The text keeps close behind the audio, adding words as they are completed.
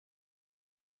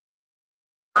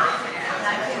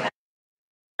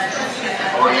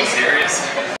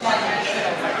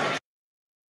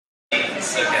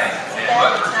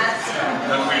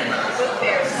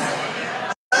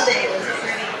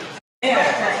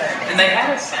And they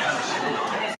had a sound.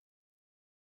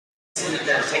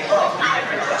 Take off.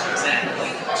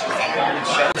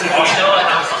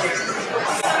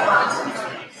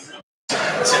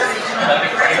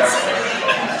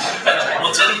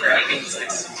 Well, Jennifer Haines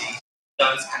likes to be.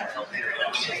 That was kind of helping her.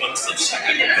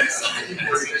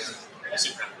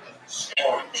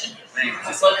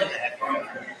 Just let it happen.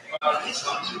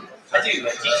 I do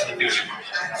like teach the future.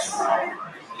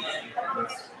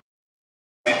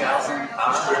 2000,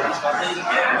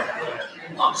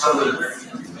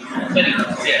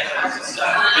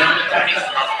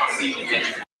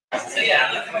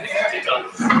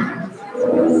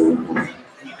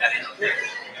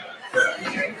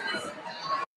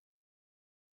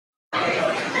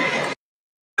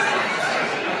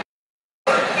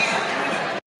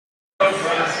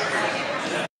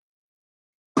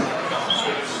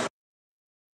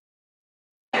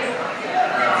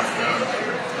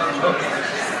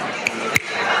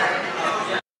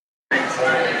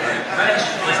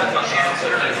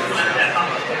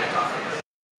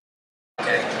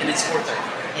 and it's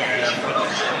 4:30. Yeah.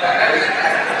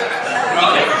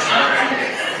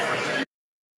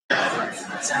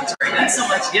 Sounds great. Thanks so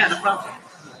much. Yeah, no problem.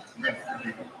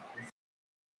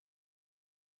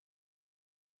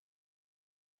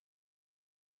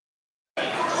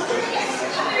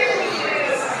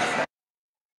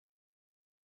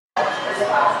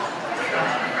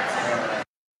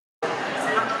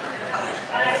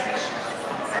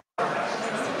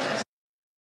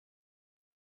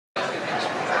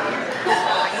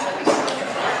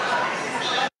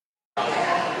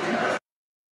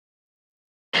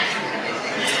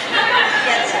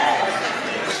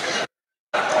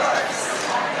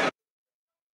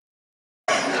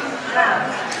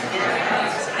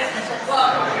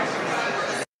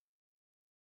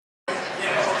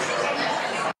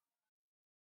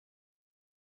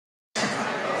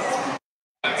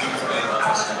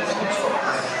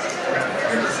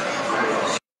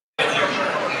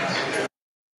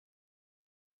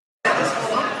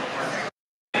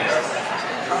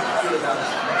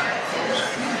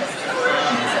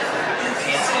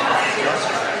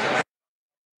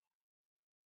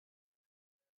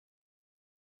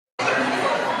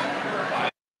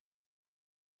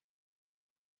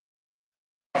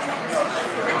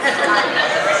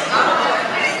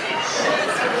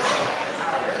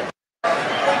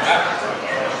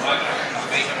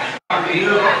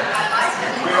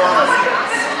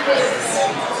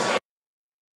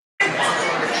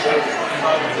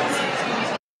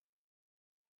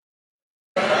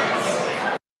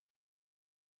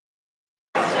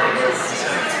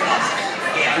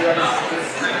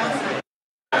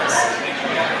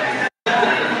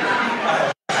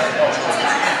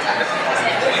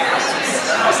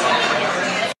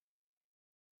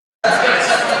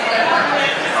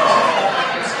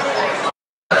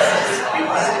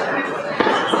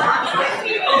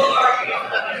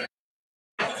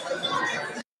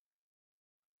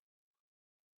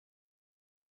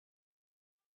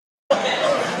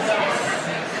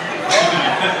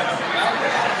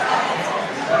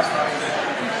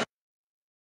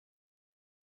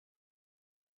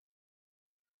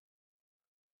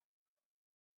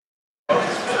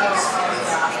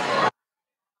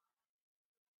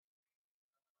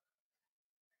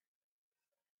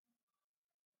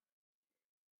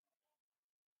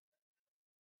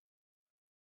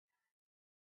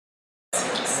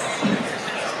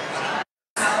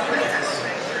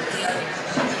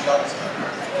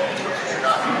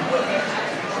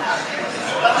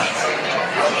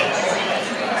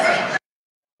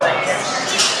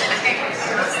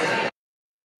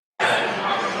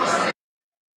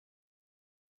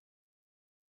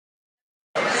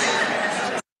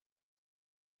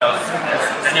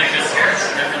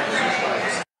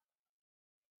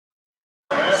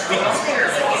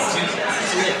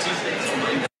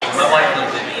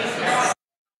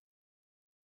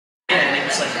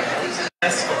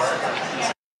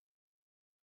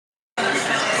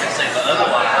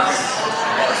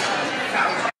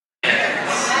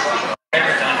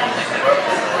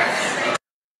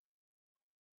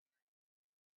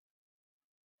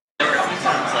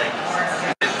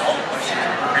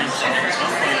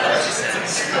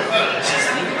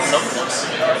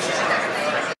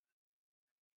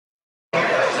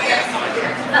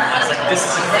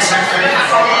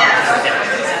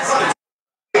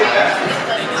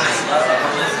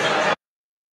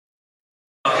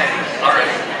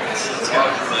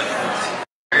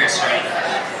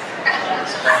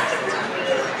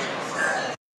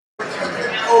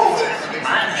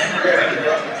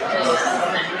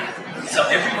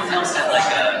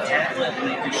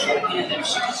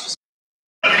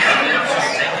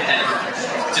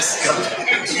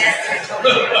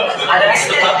 I'd ask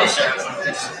the publisher.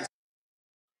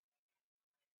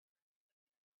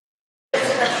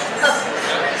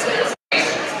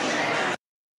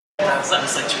 So I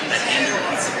was like trying to handle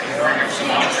it. She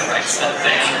wanted to write stuff.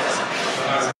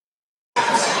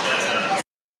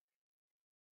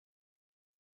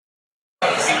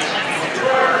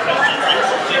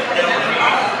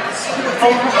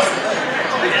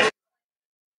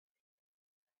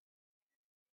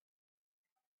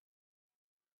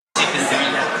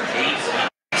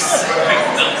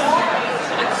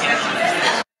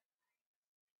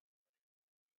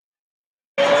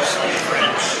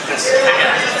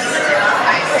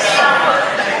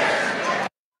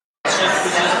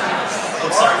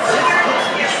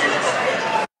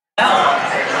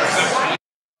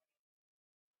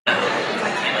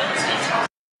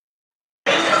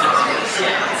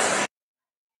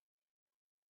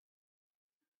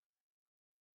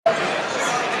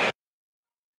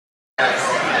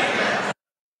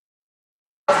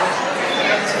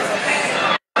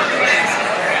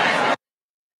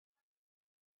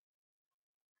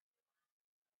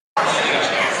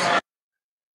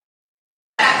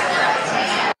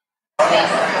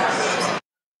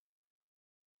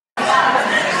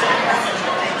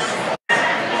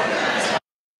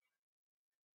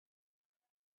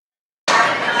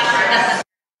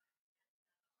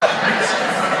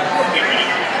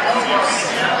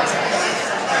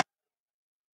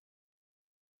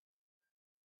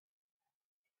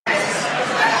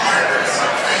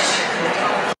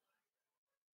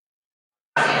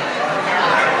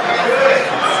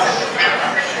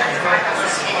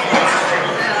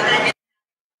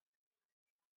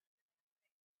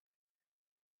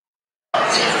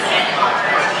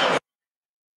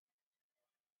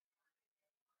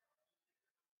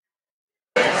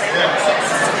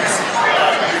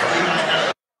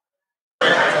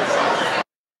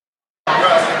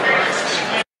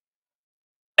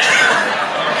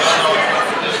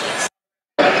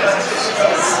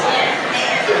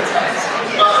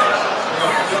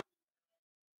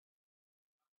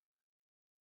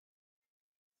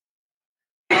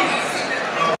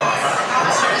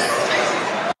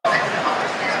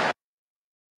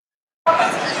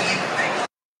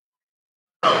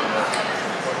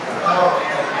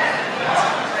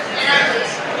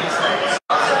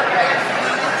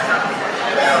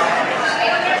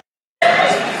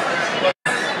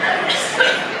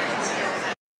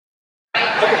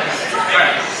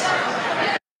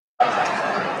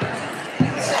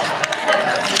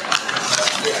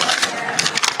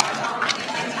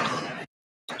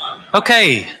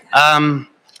 Okay,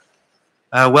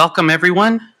 welcome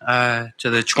everyone to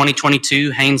the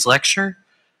 2022 Haines Lecture.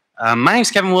 My name is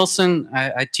Kevin Wilson.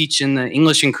 I teach in the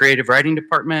English and Creative Writing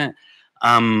Department,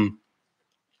 and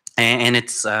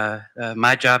it's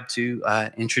my job to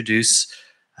introduce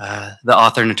the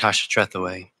author Natasha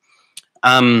Trethewey.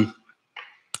 I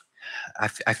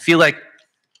feel like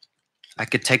I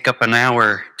could take up an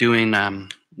hour doing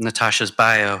Natasha's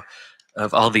bio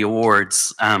of all the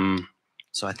awards.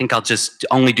 So I think I'll just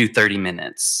only do 30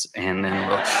 minutes, and then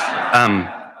we'll.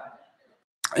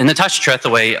 And Natasha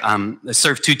Trethewey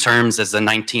served 2 terms as the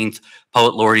 19th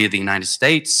Poet Laureate of the United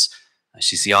States.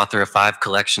 She's the author of 5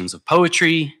 collections of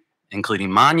poetry,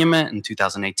 including Monument in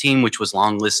 2018, which was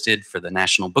longlisted for the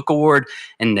National Book Award,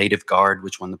 and Native Guard,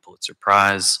 which won the Pulitzer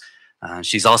Prize.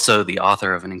 She's also the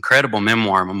author of an incredible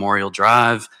memoir, Memorial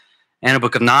Drive, and a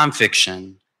book of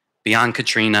nonfiction, Beyond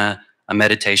Katrina, A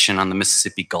Meditation on the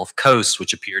Mississippi Gulf Coast,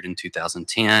 which appeared in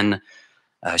 2010.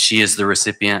 She is the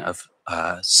recipient of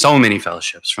so many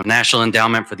fellowships, from National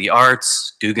Endowment for the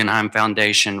Arts, Guggenheim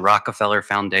Foundation, Rockefeller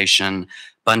Foundation,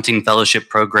 Bunting Fellowship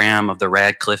Program of the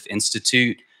Radcliffe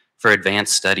Institute for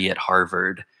Advanced Study at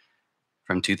Harvard.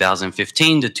 From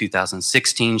 2015 to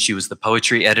 2016, she was the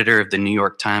poetry editor of the New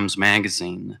York Times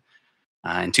Magazine.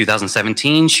 In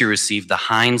 2017, she received the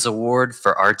Haines Award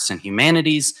for Arts and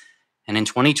Humanities, and in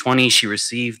 2020, she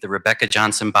received the Rebecca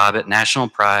Johnson Bobbitt National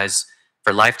Prize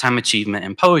for Lifetime Achievement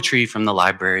in Poetry from the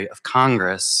Library of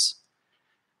Congress.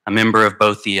 A member of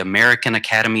both the American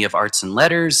Academy of Arts and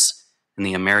Letters and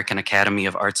the American Academy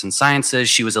of Arts and Sciences,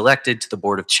 she was elected to the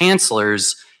Board of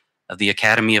Chancellors of the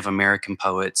Academy of American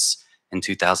Poets in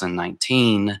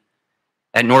 2019.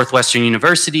 At Northwestern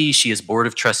University, she is Board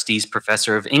of Trustees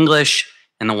Professor of English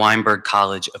in the Weinberg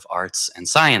College of Arts and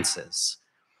Sciences.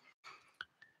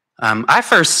 I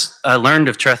first learned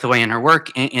of Trethewey and her work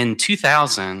in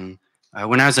 2000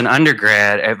 when I was an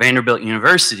undergrad at Vanderbilt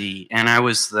University, and I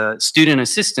was the student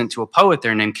assistant to a poet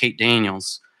there named Kate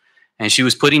Daniels. And she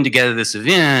was putting together this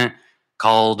event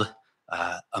called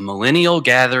A Millennial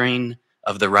Gathering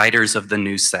of the Writers of the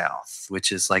New South,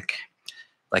 which is like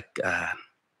like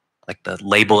the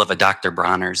label of a Dr.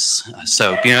 Bronner's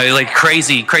soap, you know, like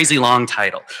crazy long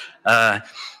title.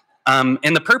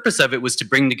 And the purpose of it was to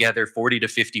bring together 40 to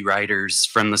 50 writers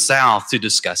from the South to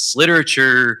discuss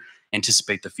literature,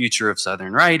 anticipate the future of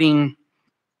Southern writing.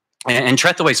 And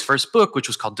Trethewey's first book, which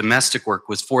was called Domestic Work,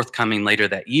 was forthcoming later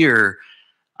that year.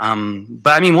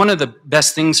 But I mean, one of the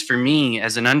best things for me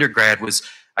as an undergrad was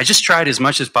I just tried as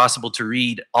much as possible to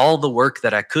read all the work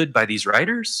that I could by these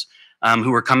writers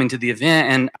who were coming to the event.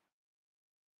 And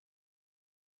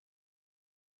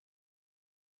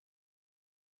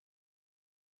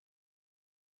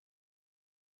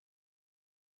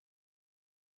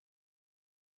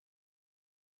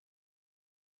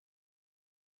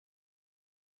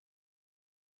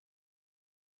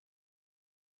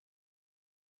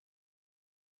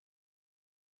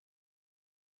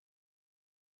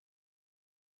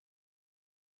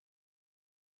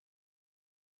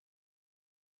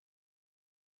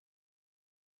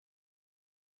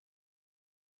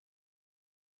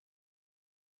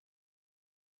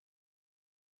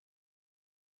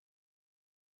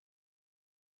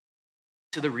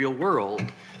to the real world.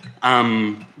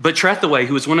 But Trethewey,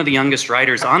 who was one of the youngest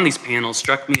writers on these panels,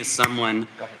 struck me as someone.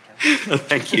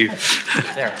 Thank you.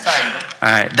 There, sorry. All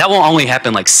right, that will only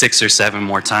happen like 6 or 7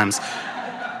 more times.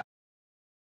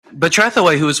 But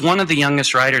Trethewey, who was one of the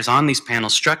youngest writers on these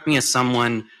panels, struck me as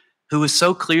someone who was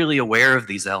so clearly aware of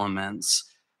these elements,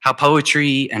 how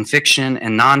poetry and fiction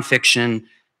and nonfiction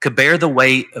could bear the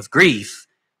weight of grief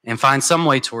and find some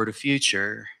way toward a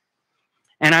future.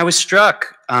 And I was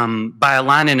struck by a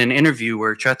line in an interview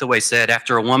where Trethewey said,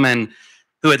 after a woman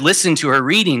who had listened to her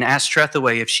reading asked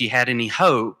Trethewey if she had any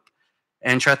hope,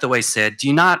 and Trethewey said, "Do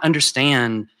you not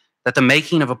understand that the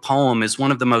making of a poem is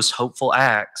one of the most hopeful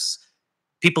acts?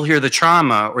 People hear the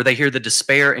trauma or they hear the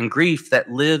despair and grief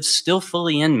that lives still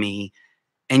fully in me,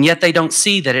 and yet they don't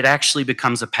see that it actually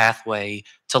becomes a pathway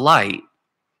to light."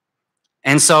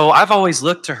 And so I've always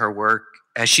looked to her work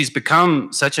as she's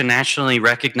become such a nationally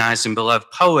recognized and beloved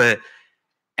poet.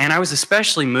 And I was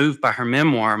especially moved by her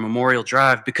memoir, Memorial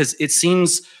Drive, because it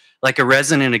seems like a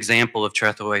resonant example of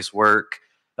Trethewey's work,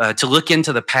 to look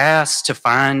into the past, to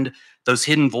find those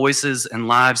hidden voices and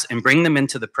lives and bring them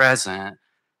into the present,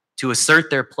 to assert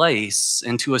their place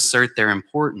and to assert their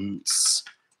importance.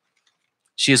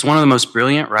 She is one of the most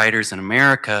brilliant writers in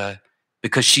America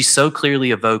because she so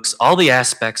clearly evokes all the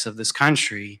aspects of this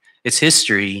country, its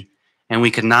history, and we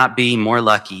could not be more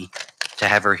lucky to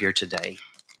have her here today.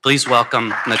 Please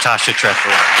welcome Natasha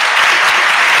Trethewey.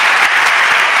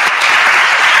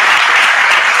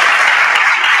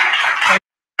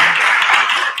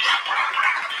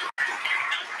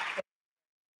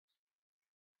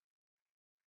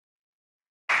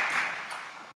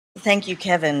 Thank you,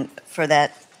 Kevin, for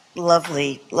that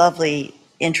lovely, lovely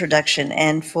introduction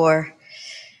and for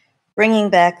bringing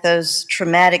back those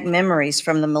traumatic memories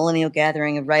from the Millennial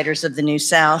Gathering of Writers of the New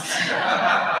South.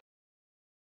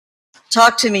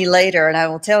 Talk to me later and I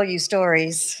will tell you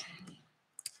stories.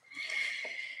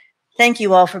 Thank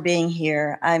you all for being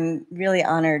here. I'm really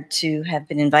honored to have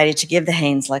been invited to give the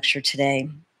Haines lecture today.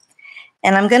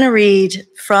 And I'm going to read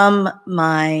from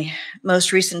my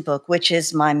most recent book, which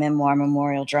is my memoir,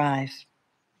 Memorial Drive.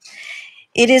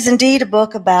 It is indeed a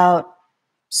book about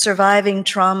surviving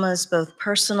traumas, both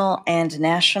personal and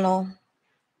national,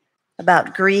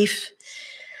 about grief,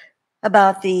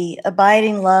 about the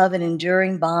abiding love and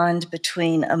enduring bond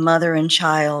between a mother and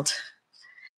child.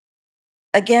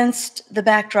 Against the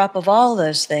backdrop of all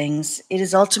those things, it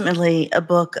is ultimately a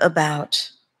book about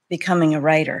becoming a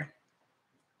writer.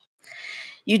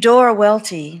 Eudora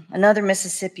Welty, another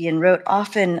Mississippian, wrote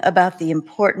often about the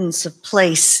importance of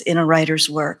place in a writer's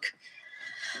work.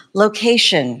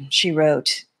 Location, she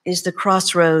wrote, is the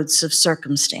crossroads of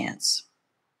circumstance.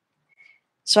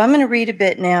 So I'm going to read a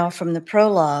bit now from the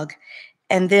prologue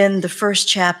and then the first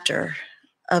chapter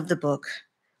of the book,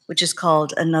 which is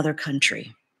called Another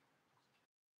Country.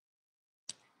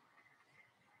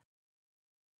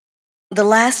 The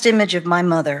last image of my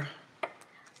mother,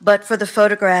 but for the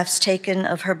photographs taken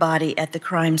of her body at the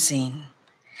crime scene,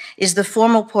 is the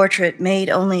formal portrait made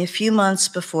only a few months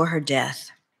before her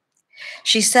death.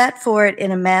 She sat for it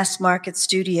in a mass market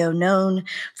studio known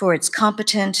for its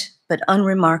competent but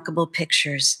unremarkable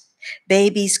pictures.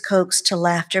 Babies coaxed to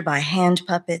laughter by hand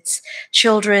puppets,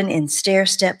 children in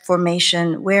stair-step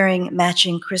formation wearing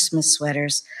matching Christmas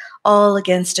sweaters, all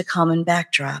against a common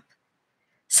backdrop.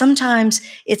 Sometimes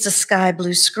it's a sky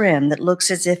blue scrim that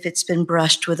looks as if it's been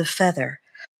brushed with a feather,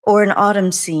 or an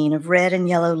autumn scene of red and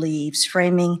yellow leaves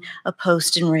framing a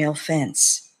post and rail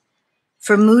fence.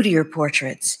 For moodier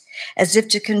portraits, as if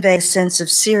to convey a sense of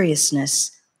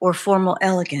seriousness, or formal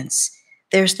elegance.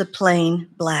 There's the plain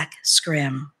black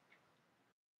scrim.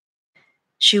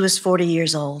 She was 40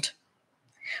 years old.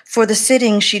 For the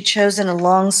sitting, she'd chosen a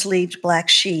long-sleeved black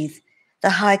sheath, the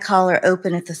high collar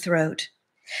open at the throat.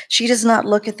 She does not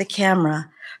look at the camera,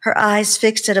 her eyes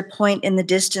fixed at a point in the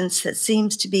distance that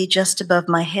seems to be just above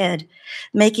my head,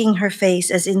 making her face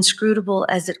as inscrutable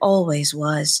as it always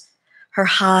was. Her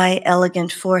high,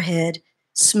 elegant forehead,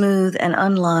 smooth and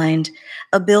unlined,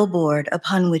 a billboard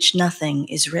upon which nothing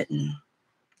is written.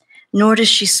 Nor does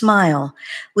she smile,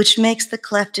 which makes the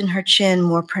cleft in her chin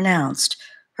more pronounced,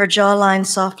 her jawline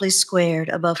softly squared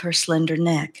above her slender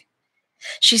neck.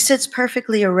 She sits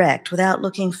perfectly erect without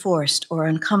looking forced or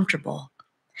uncomfortable.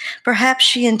 Perhaps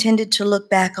she intended to look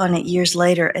back on it years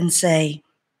later and say,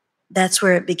 "That's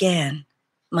where it began,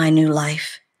 my new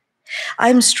life."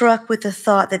 I'm struck with the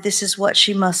thought that this is what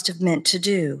she must have meant to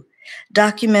do,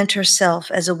 document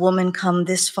herself as a woman come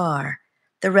this far,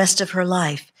 the rest of her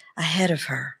life ahead of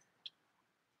her.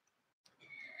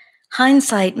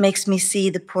 Hindsight makes me see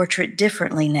the portrait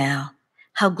differently now,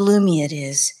 how gloomy it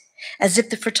is, as if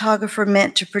the photographer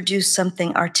meant to produce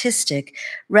something artistic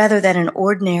rather than an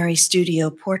ordinary studio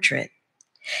portrait.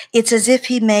 It's as if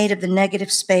he made of the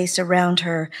negative space around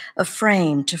her a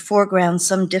frame to foreground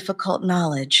some difficult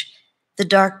knowledge, the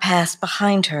dark past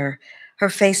behind her, her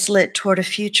face lit toward a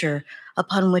future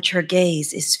upon which her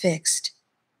gaze is fixed.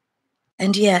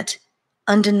 And yet,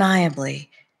 undeniably,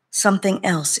 something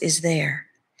else is there,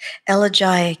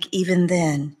 elegiac even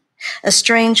then, a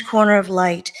strange corner of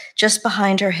light just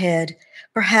behind her head,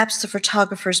 perhaps the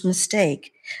photographer's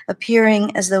mistake,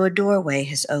 appearing as though a doorway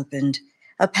has opened,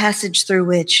 a passage through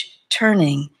which,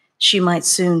 turning, she might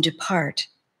soon depart.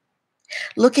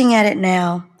 Looking at it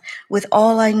now, with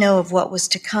all I know of what was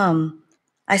to come,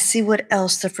 I see what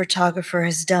else the photographer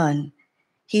has done.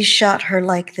 He shot her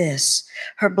like this,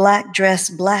 her black dress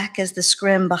black as the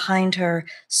scrim behind her,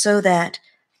 so that,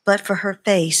 but for her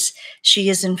face, she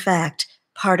is in fact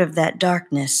part of that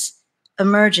darkness,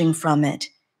 emerging from it,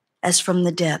 as from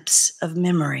the depths of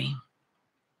memory.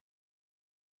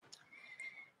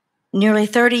 Nearly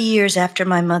 30 years after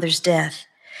my mother's death,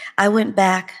 I went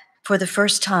back for the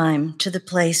first time to the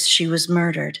place she was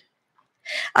murdered.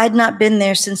 I'd not been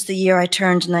there since the year I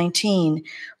turned 19,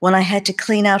 when I had to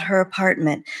clean out her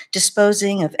apartment,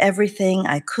 disposing of everything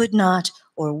I could not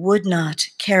or would not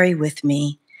carry with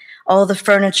me, all the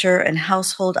furniture and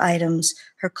household items,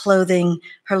 her clothing,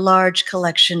 her large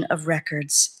collection of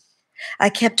records. I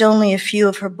kept only a few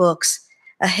of her books,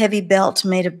 a heavy belt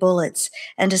made of bullets,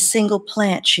 and a single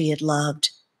plant she had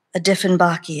loved, a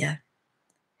Dieffenbachia.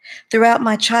 Throughout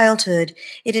my childhood,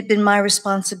 it had been my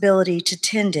responsibility to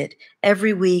tend it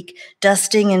every week,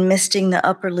 dusting and misting the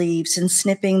upper leaves and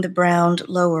snipping the browned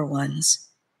lower ones.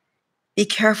 "Be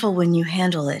careful when you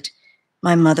handle it,"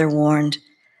 my mother warned,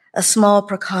 a small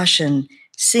precaution,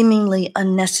 seemingly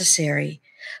unnecessary,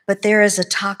 but there is a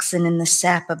toxin in the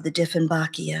sap of the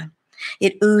Dieffenbachia.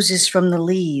 It oozes from the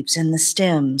leaves and the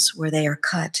stems where they are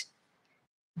cut.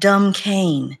 Dumb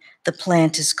cane, the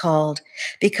plant is called,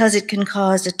 because it can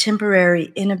cause a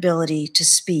temporary inability to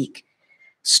speak.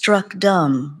 Struck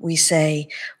dumb, we say,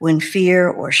 when fear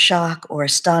or shock or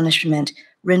astonishment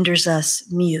renders us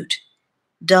mute.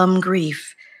 Dumb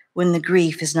grief, when the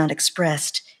grief is not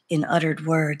expressed in uttered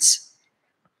words.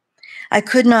 I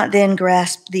could not then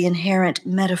grasp the inherent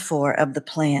metaphor of the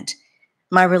plant,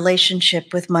 my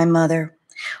relationship with my mother,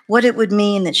 what it would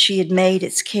mean that she had made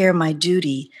its care my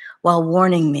duty while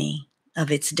warning me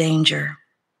of its danger.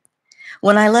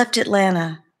 When I left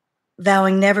Atlanta,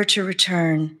 vowing never to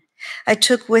return, I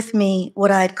took with me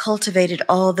what I had cultivated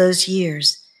all those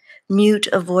years, mute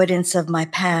avoidance of my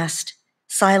past,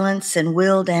 silence and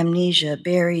willed amnesia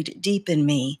buried deep in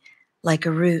me like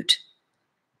a root.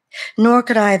 Nor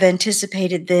could I have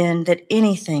anticipated then that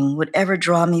anything would ever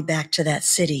draw me back to that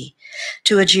city,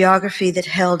 to a geography that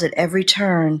held at every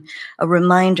turn a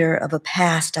reminder of a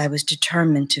past I was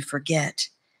determined to forget.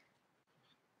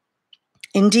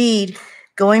 Indeed,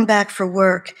 going back for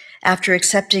work after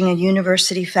accepting a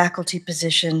university faculty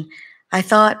position, I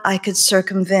thought I could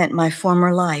circumvent my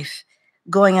former life,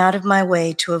 going out of my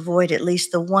way to avoid at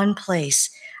least the one place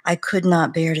I could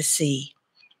not bear to see,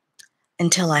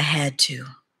 until I had to.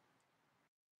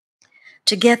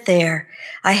 To get there,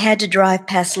 I had to drive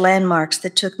past landmarks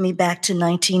that took me back to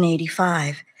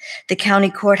 1985, the county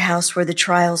courthouse where the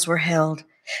trials were held,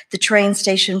 the train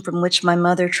station from which my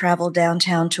mother traveled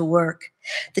downtown to work,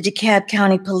 the DeKalb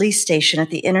County Police Station at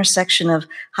the intersection of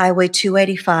Highway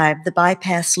 285, the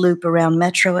bypass loop around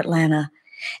Metro Atlanta,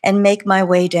 and make my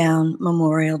way down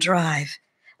Memorial Drive,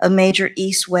 a major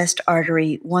east-west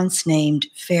artery once named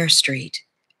Fair Street.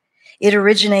 It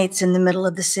originates in the middle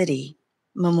of the city,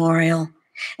 Memorial,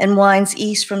 and winds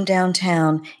east from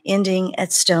downtown, ending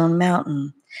at Stone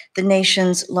Mountain, the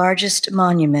nation's largest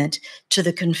monument to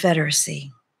the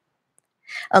Confederacy.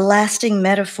 A lasting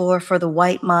metaphor for the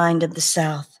white mind of the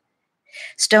South.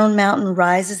 Stone Mountain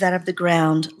rises out of the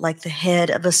ground like the head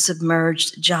of a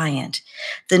submerged giant,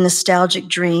 the nostalgic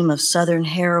dream of Southern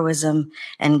heroism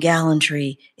and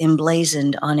gallantry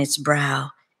emblazoned on its brow.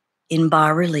 In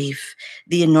bas relief,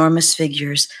 the enormous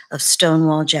figures of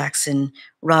Stonewall Jackson,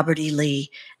 Robert E. Lee,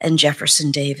 and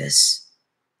Jefferson Davis.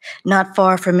 Not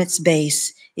far from its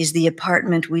base is the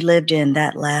apartment we lived in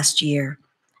that last year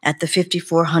at the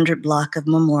 5400 block of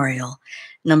Memorial,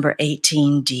 number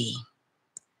 18D.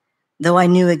 Though I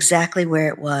knew exactly where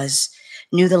it was,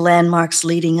 knew the landmarks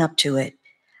leading up to it,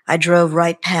 I drove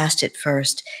right past it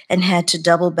first and had to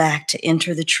double back to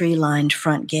enter the tree-lined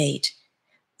front gate.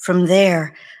 From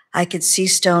there, I could see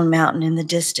Stone Mountain in the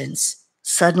distance,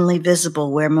 suddenly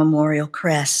visible where Memorial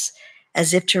crests,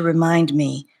 as if to remind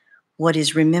me what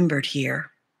is remembered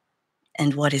here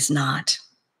and what is not.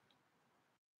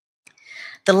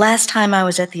 The last time I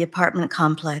was at the apartment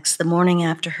complex, the morning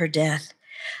after her death,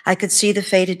 I could see the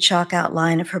faded chalk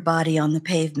outline of her body on the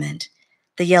pavement,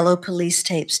 the yellow police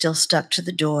tape still stuck to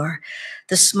the door,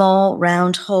 the small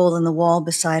round hole in the wall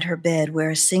beside her bed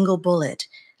where a single bullet,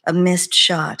 a missed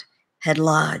shot, had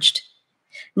lodged.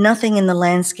 Nothing in the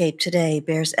landscape today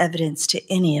bears evidence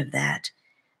to any of that,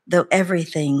 though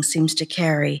everything seems to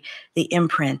carry the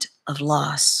imprint of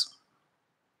loss.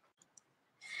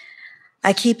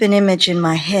 I keep an image in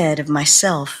my head of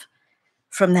myself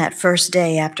from that first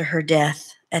day after her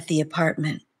death at the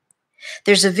apartment.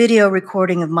 There's a video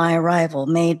recording of my arrival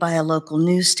made by a local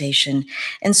news station,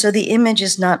 and so the image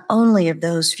is not only of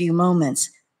those few moments,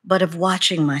 but of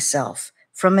watching myself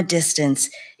from a distance,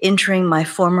 entering my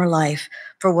former life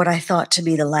for what I thought to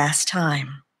be the last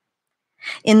time.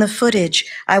 In the footage,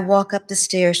 I walk up the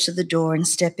stairs to the door and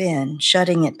step in,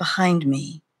 shutting it behind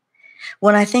me.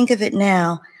 When I think of it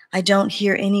now, I don't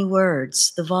hear any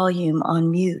words, the volume on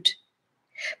mute.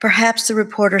 Perhaps the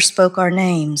reporter spoke our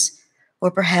names, or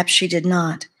perhaps she did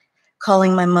not,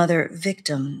 calling my mother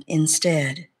victim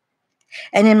instead.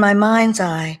 And in my mind's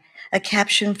eye, a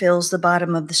caption fills the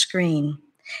bottom of the screen.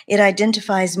 It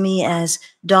identifies me as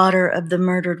daughter of the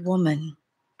murdered woman.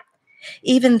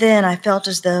 Even then, I felt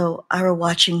as though I were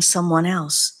watching someone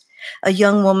else, a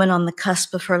young woman on the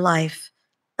cusp of her life,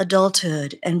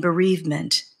 adulthood and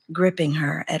bereavement gripping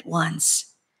her at once.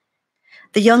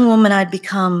 The young woman I'd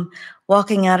become,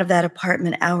 walking out of that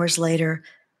apartment hours later,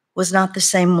 was not the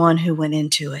same one who went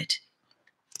into it.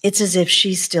 It's as if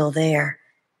she's still there,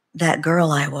 that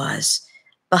girl I was,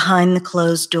 behind the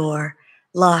closed door,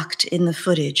 locked in the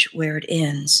footage where it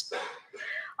ends.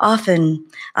 Often,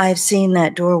 I have seen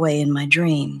that doorway in my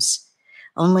dreams.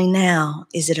 Only now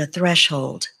is it a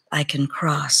threshold I can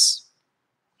cross.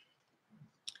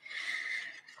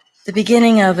 The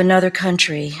beginning of Another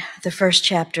Country, the first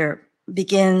chapter,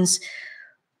 begins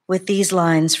with these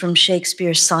lines from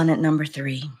Shakespeare's Sonnet Number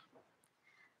 3.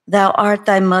 Thou art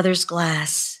thy mother's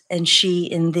glass, and she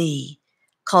in thee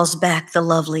calls back the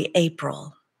lovely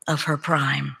April of her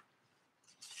prime.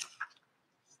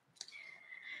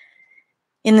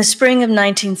 In the spring of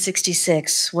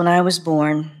 1966, when I was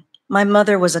born, my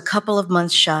mother was a couple of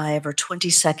months shy of her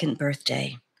 22nd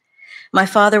birthday. My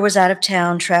father was out of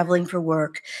town traveling for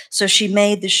work, so she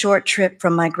made the short trip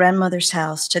from my grandmother's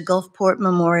house to Gulfport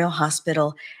Memorial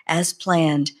Hospital as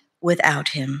planned without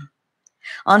him.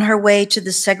 On her way to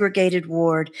the segregated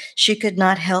ward, she could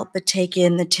not help but take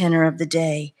in the tenor of the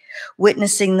day,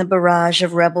 witnessing the barrage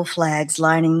of rebel flags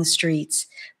lining the streets,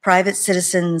 private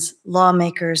citizens,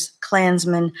 lawmakers,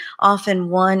 Klansmen, often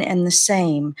one and the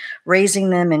same, raising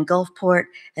them in Gulfport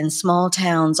and small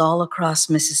towns all across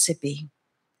Mississippi.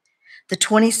 The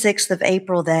 26th of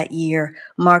April that year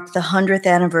marked the 100th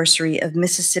anniversary of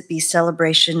Mississippi's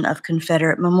celebration of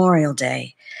Confederate Memorial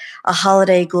Day, a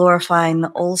holiday glorifying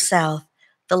the Old South,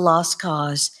 the Lost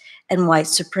Cause, and white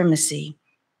supremacy.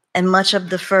 And much of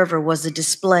the fervor was a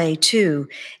display, too,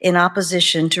 in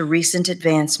opposition to recent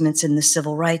advancements in the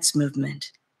civil rights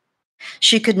movement.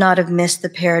 She could not have missed the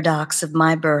paradox of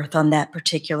my birth on that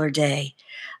particular day,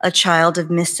 a child of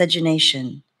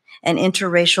miscegenation, and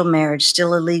interracial marriage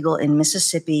still illegal in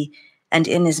Mississippi and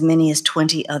in as many as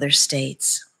 20 other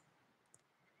states.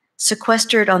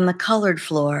 Sequestered on the colored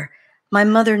floor, my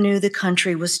mother knew the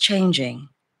country was changing,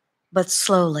 but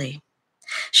slowly.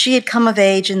 She had come of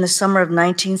age in the summer of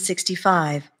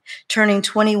 1965, turning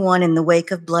 21 in the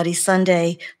wake of Bloody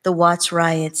Sunday, the Watts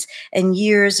riots, and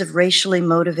years of racially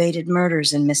motivated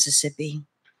murders in Mississippi.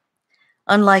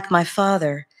 Unlike my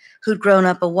father, who'd grown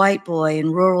up a white boy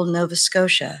in rural Nova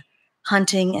Scotia,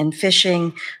 hunting and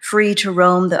fishing, free to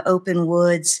roam the open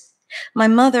woods. My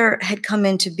mother had come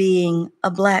into being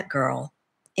a Black girl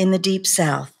in the Deep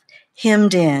South,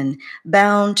 hemmed in,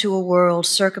 bound to a world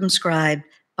circumscribed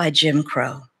by Jim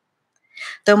Crow.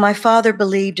 Though my father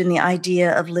believed in the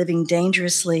idea of living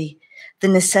dangerously, the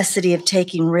necessity of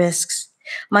taking risks,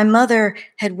 my mother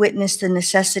had witnessed the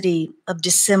necessity of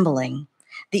dissembling,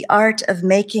 the art of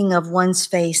making of one's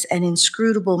face an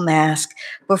inscrutable mask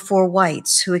before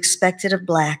whites who expected of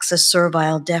Blacks a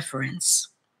servile deference.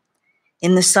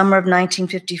 In the summer of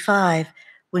 1955,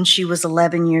 when she was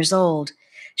 11 years old,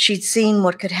 she'd seen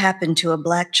what could happen to a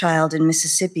Black child in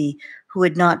Mississippi who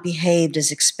had not behaved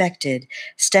as expected,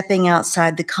 stepping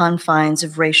outside the confines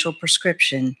of racial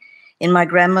prescription. In my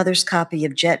grandmother's copy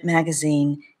of Jet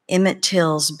magazine, Emmett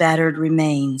Till's battered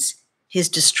remains, his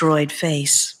destroyed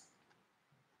face.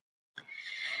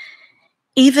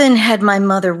 Even had my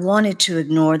mother wanted to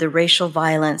ignore the racial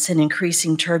violence and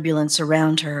increasing turbulence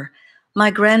around her,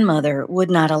 my grandmother would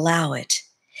not allow it.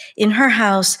 In her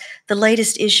house, the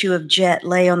latest issue of Jet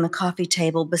lay on the coffee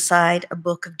table beside a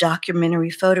book of documentary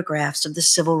photographs of the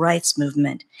civil rights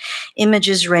movement,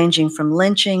 images ranging from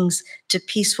lynchings to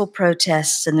peaceful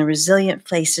protests and the resilient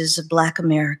faces of Black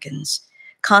Americans,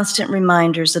 constant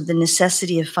reminders of the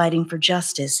necessity of fighting for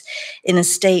justice in a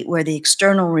state where the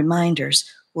external reminders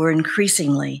were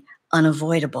increasingly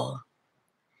unavoidable.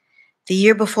 The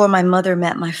year before my mother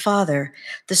met my father,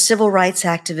 the civil rights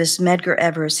activist Medgar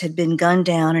Evers had been gunned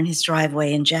down in his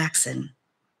driveway in Jackson.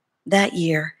 That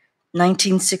year,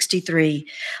 1963,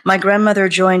 my grandmother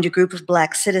joined a group of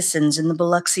Black citizens in the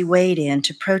Biloxi Wade Inn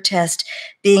to protest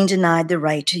being denied the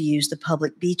right to use the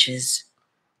public beaches.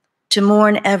 To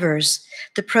mourn Evers,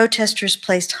 the protesters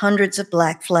placed hundreds of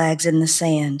Black flags in the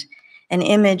sand, an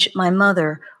image my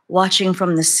mother, watching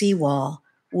from the seawall,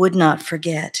 would not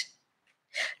forget.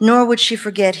 Nor would she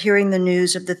forget hearing the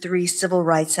news of the 3 civil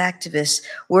rights activists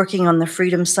working on the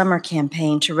Freedom Summer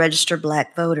campaign to register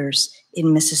Black voters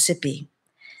in Mississippi.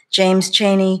 James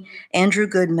Chaney, Andrew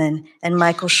Goodman, and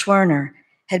Michael Schwerner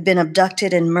had been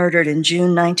abducted and murdered in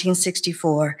June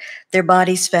 1964, their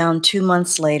bodies found 2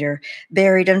 months later,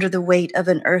 buried under the weight of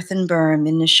an earthen berm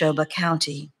in Neshoba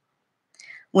County.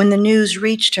 When the news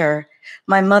reached her,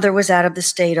 my mother was out of the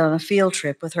state on a field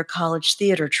trip with her college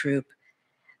theater troupe.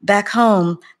 Back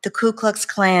home, the Ku Klux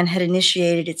Klan had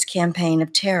initiated its campaign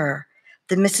of terror,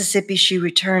 the Mississippi she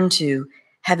returned to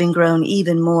having grown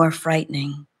even more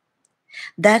frightening.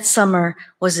 That summer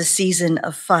was a season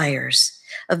of fires,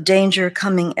 of danger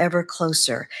coming ever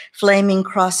closer, flaming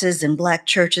crosses and Black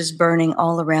churches burning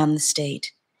all around the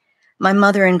state. My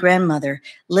mother and grandmother,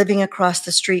 living across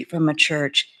the street from a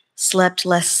church, slept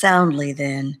less soundly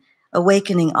then,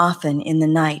 awakening often in the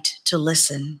night to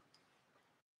listen.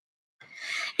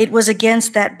 It was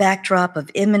against that backdrop of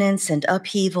imminence and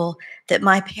upheaval that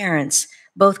my parents,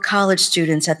 both college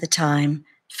students at the time,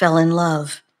 fell in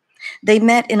love. They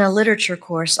met in a literature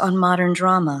course on modern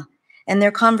drama, and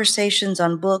their conversations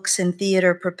on books and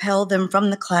theater propelled them from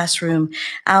the classroom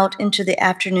out into the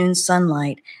afternoon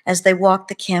sunlight as they walked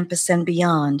the campus and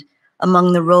beyond,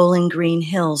 among the rolling green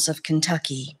hills of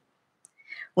Kentucky.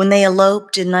 When they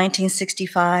eloped in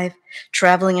 1965,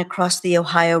 traveling across the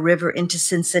Ohio River into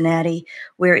Cincinnati,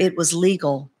 where it was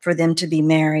legal for them to be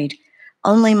married,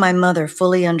 only my mother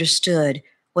fully understood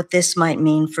what this might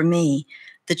mean for me,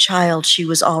 the child she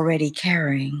was already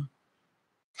carrying.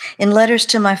 In letters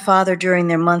to my father during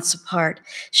their months apart,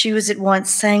 she was at once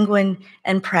sanguine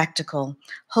and practical,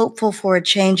 hopeful for a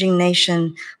changing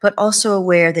nation, but also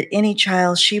aware that any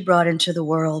child she brought into the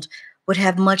world would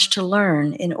have much to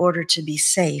learn in order to be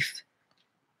safe.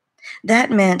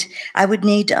 That meant I would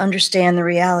need to understand the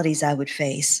realities I would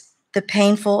face, the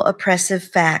painful, oppressive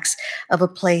facts of a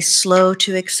place slow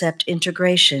to accept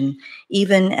integration,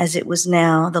 even as it was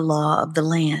now the law of the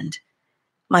land.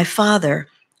 My father,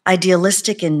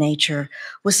 idealistic in nature,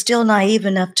 was still naive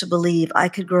enough to believe I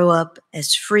could grow up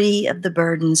as free of the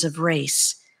burdens of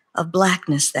race, of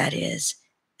Blackness, that is,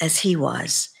 as he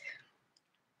was.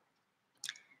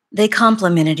 They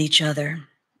complemented each other,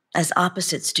 as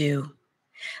opposites do.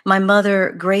 My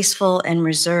mother, graceful and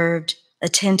reserved,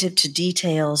 attentive to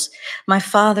details. My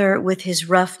father, with his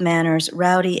rough manners,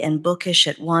 rowdy and bookish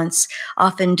at once,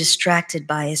 often distracted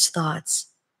by his thoughts.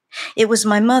 It was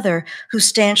my mother who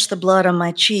stanched the blood on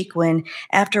my cheek when,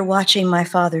 after watching my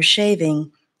father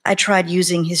shaving, I tried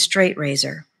using his straight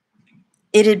razor.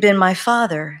 It had been my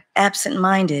father,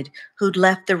 absent-minded, who'd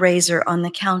left the razor on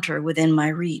the counter within my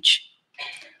reach.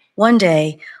 One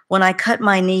day, When I cut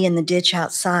my knee in the ditch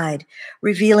outside,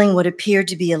 revealing what appeared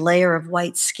to be a layer of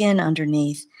white skin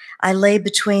underneath, I lay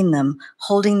between them,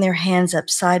 holding their hands up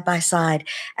side by side,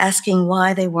 asking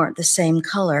why they weren't the same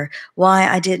color, why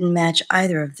I didn't match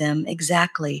either of them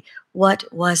exactly. What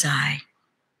was I?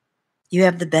 You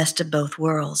have the best of both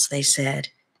worlds, they said,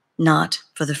 not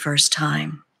for the first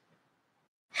time.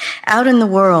 Out in the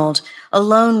world,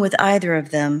 alone with either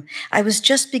of them, I was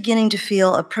just beginning to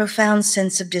feel a profound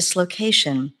sense of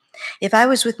dislocation. If I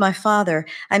was with my father,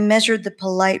 I measured the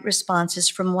polite responses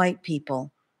from white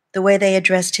people, the way they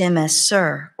addressed him as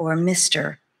sir or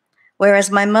mister, whereas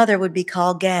my mother would be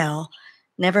called gal,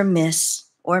 never miss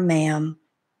or ma'am,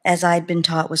 as I'd been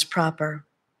taught was proper.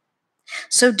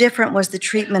 So different was the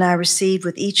treatment I received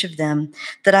with each of them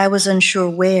that I was unsure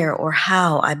where or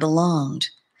how I belonged.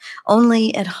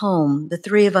 Only at home, the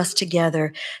three of us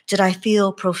together, did I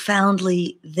feel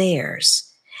profoundly theirs.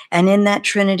 And in that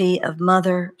trinity of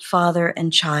mother, father,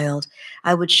 and child,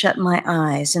 I would shut my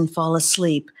eyes and fall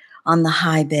asleep on the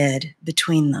high bed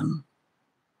between them.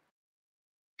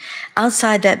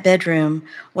 Outside that bedroom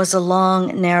was a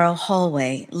long, narrow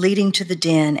hallway leading to the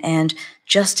den, and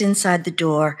just inside the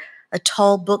door, a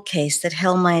tall bookcase that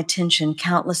held my attention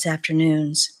countless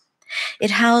afternoons.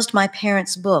 It housed my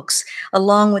parents' books,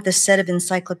 along with a set of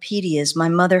encyclopedias my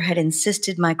mother had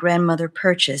insisted my grandmother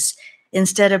purchase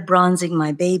instead of bronzing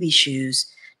my baby shoes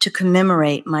to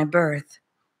commemorate my birth.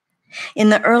 In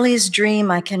the earliest dream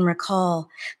I can recall,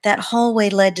 that hallway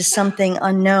led to something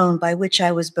unknown by which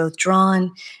I was both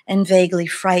drawn and vaguely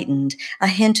frightened, a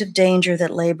hint of danger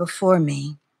that lay before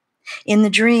me. In the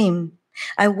dream,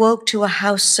 I woke to a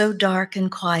house so dark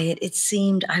and quiet it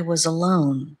seemed I was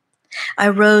alone. I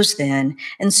rose then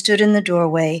and stood in the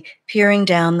doorway, peering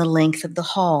down the length of the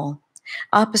hall.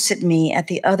 Opposite me at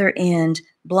the other end,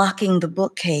 blocking the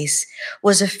bookcase,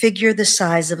 was a figure the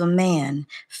size of a man,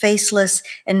 faceless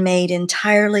and made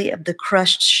entirely of the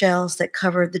crushed shells that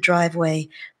covered the driveway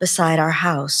beside our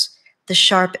house, the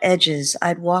sharp edges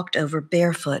I'd walked over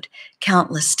barefoot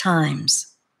countless times.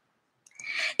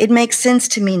 It makes sense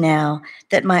to me now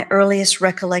that my earliest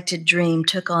recollected dream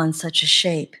took on such a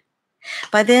shape.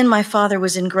 By then, my father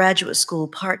was in graduate school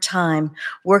part-time,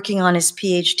 working on his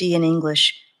PhD in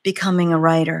English, becoming a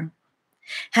writer.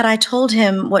 Had I told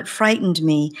him what frightened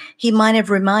me, he might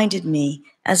have reminded me,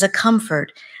 as a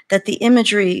comfort, that the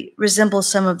imagery resembles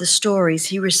some of the stories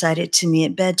he recited to me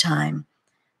at bedtime.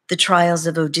 The trials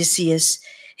of Odysseus,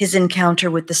 his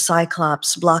encounter with the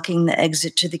Cyclops blocking the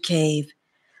exit to the cave,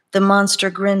 the monster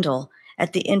Grendel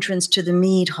at the entrance to the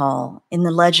mead hall in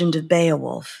the legend of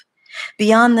Beowulf.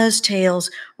 Beyond those tales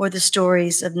were the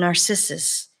stories of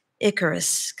Narcissus,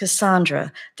 Icarus,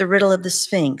 Cassandra, the riddle of the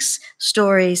Sphinx,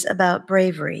 stories about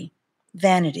bravery,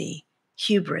 vanity,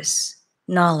 hubris,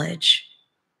 knowledge.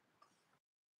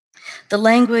 The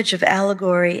language of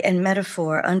allegory and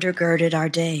metaphor undergirded our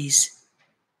days.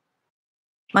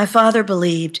 My father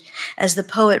believed, as the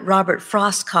poet Robert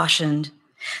Frost cautioned,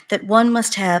 that one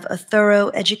must have a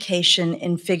thorough education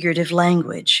in figurative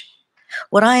language.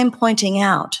 What I am pointing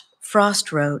out,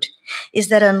 Frost wrote, is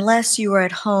that unless you are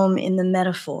at home in the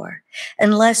metaphor,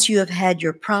 unless you have had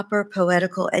your proper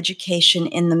poetical education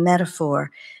in the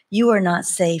metaphor, you are not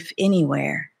safe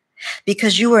anywhere.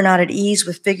 Because you are not at ease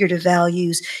with figurative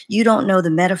values, you don't know the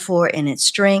metaphor in its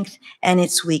strength and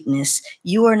its weakness.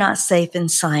 You are not safe in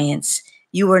science.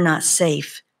 You are not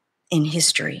safe in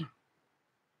history.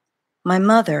 My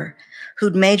mother,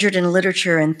 who'd majored in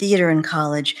literature and theater in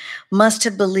college, must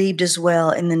have believed as well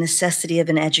in the necessity of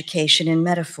an education in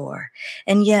metaphor.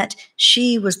 And yet,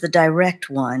 she was the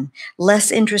direct one, less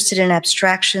interested in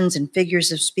abstractions and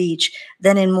figures of speech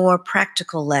than in more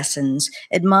practical lessons,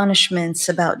 admonishments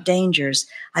about dangers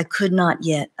I could not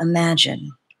yet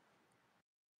imagine.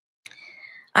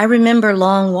 I remember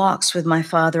long walks with my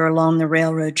father along the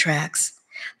railroad tracks,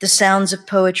 the sounds of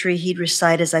poetry he'd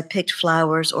recite as I picked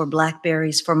flowers or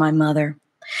blackberries for my mother.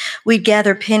 We'd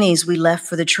gather pennies we left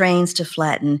for the trains to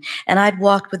flatten, and I'd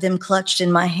walk with them clutched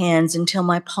in my hands until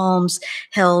my palms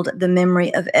held the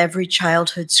memory of every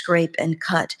childhood scrape and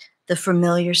cut, the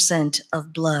familiar scent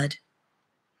of blood.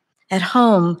 At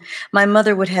home, my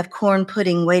mother would have corn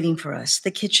pudding waiting for us, the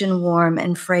kitchen warm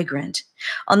and fragrant.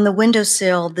 On the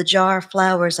windowsill, the jar of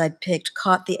flowers I'd picked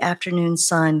caught the afternoon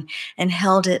sun and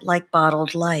held it like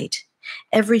bottled light.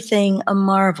 Everything a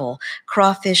marvel,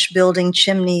 crawfish building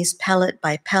chimneys pellet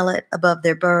by pellet above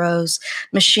their burrows,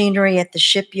 machinery at the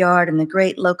shipyard and the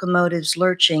great locomotives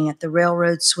lurching at the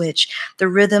railroad switch, the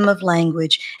rhythm of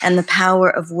language and the power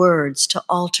of words to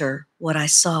alter what I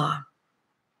saw.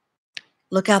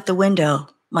 Look out the window,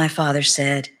 my father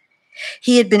said.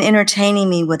 He had been entertaining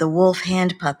me with a wolf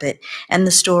hand puppet and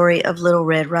the story of Little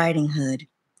Red Riding Hood.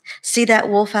 "See that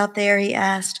wolf out there?" he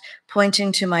asked,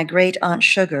 pointing to my great Aunt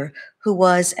Sugar, who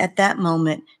was, at that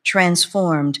moment,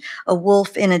 transformed, a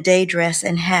wolf in a day dress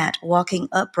and hat, walking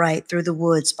upright through the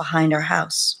woods behind our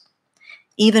house.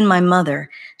 Even my mother,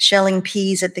 shelling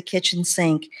peas at the kitchen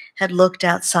sink, had looked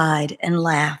outside and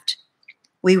laughed.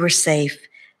 We were safe.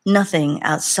 Nothing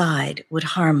outside would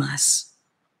harm us.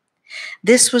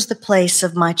 This was the place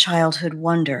of my childhood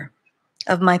wonder,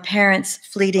 of my parents'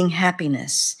 fleeting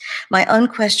happiness, my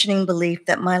unquestioning belief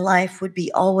that my life would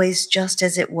be always just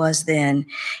as it was then,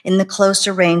 in the close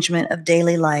arrangement of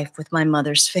daily life with my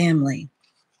mother's family.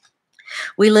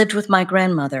 We lived with my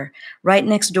grandmother, right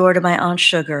next door to my Aunt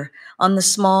Sugar, on the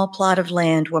small plot of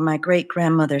land where my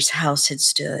great-grandmother's house had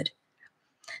stood.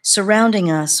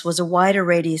 Surrounding us was a wider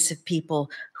radius of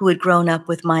people who had grown up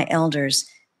with my elders,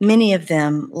 many of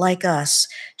them, like us,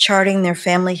 charting their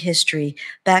family history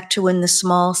back to when the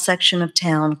small section of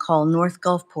town called North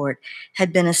Gulfport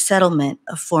had been a settlement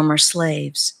of former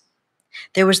slaves.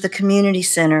 There was the community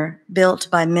center built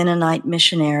by Mennonite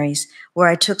missionaries where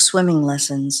I took swimming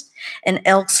lessons, an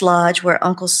Elks Lodge where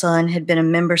Uncle Son had been a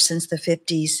member since the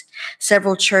 50s,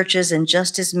 several churches and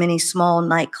just as many small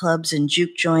nightclubs and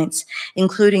juke joints,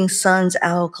 including Son's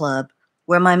Owl Club,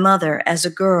 where my mother, as a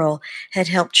girl, had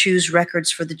helped choose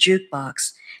records for the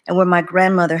jukebox, and where my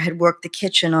grandmother had worked the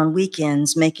kitchen on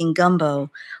weekends making gumbo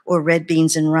or red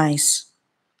beans and rice.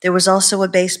 There was also a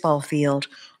baseball field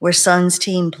where Son's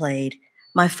team played,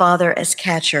 my father as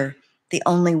catcher, the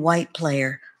only white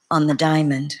player on the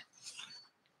diamond.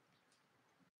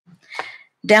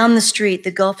 Down the street,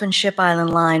 the Gulf and Ship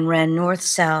Island line ran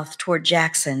north-south toward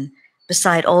Jackson,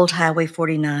 beside Old Highway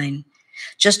 49.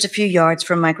 Just a few yards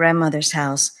from my grandmother's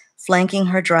house, flanking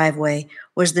her driveway,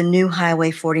 was the new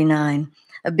Highway 49,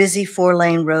 a busy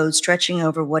four-lane road stretching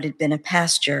over what had been a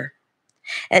pasture.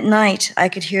 At night, I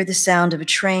could hear the sound of a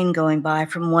train going by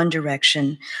from one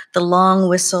direction, the long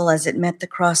whistle as it met the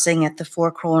crossing at the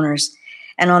Four Corners,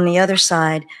 and on the other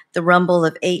side, the rumble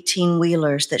of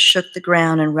 18-wheelers that shook the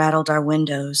ground and rattled our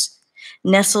windows.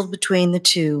 Nestled between the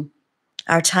two,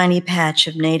 our tiny patch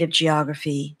of native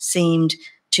geography seemed,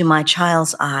 to my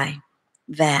child's eye,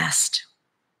 vast.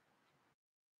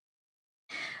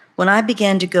 When I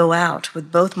began to go out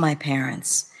with both my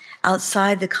parents,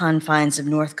 outside the confines of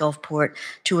North Gulfport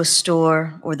to a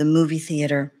store or the movie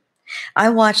theater, I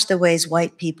watched the ways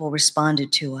white people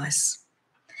responded to us.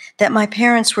 That my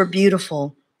parents were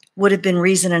beautiful would have been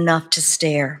reason enough to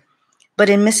stare. But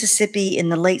in Mississippi in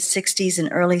the late 60s and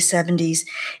early 70s,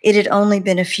 it had only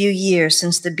been a few years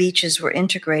since the beaches were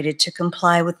integrated to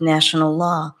comply with national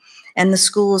law, and the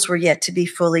schools were yet to be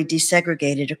fully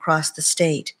desegregated across the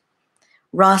state.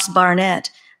 Ross Barnett,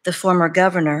 the former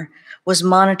governor, was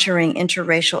monitoring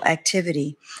interracial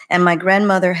activity, and my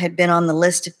grandmother had been on the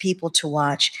list of people to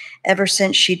watch ever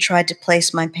since she tried to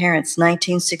place my parents'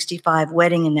 1965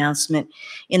 wedding announcement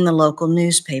in the local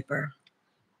newspaper.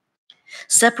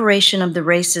 Separation of the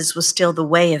races was still the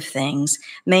way of things,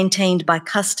 maintained by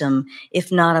custom,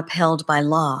 if not upheld by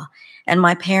law, and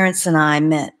my parents and I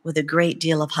met with a great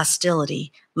deal of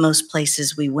hostility most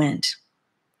places we went.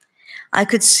 I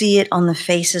could see it on the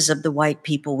faces of the white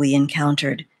people we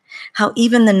encountered, how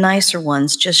even the nicer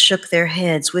ones just shook their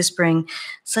heads, whispering,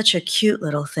 "Such a cute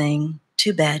little thing,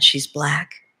 too bad she's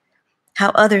black." How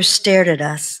others stared at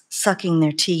us, sucking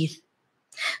their teeth.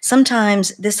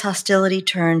 Sometimes this hostility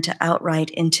turned to outright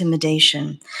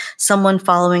intimidation, someone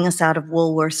following us out of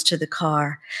Woolworth's to the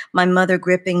car, my mother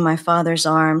gripping my father's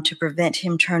arm to prevent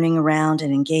him turning around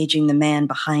and engaging the man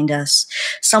behind us,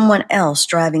 someone else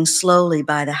driving slowly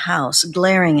by the house,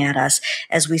 glaring at us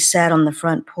as we sat on the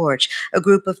front porch, a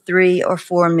group of 3 or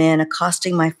 4 men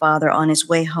accosting my father on his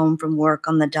way home from work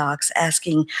on the docks,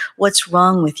 asking, "What's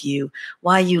wrong with you?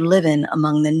 Why you livin'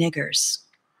 among the niggers?"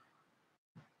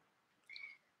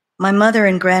 My mother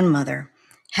and grandmother,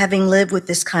 having lived with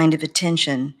this kind of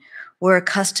attention, were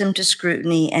accustomed to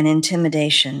scrutiny and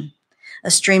intimidation,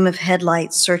 a stream of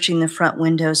headlights searching the front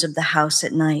windows of the house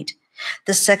at night,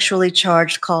 the sexually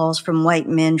charged calls from white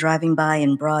men driving by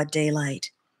in broad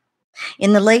daylight.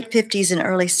 In the late 50s and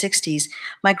early 60s,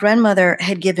 my grandmother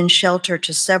had given shelter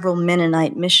to several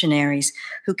Mennonite missionaries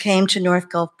who came to North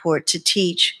Gulfport to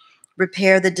teach,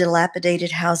 repair the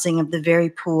dilapidated housing of the very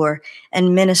poor,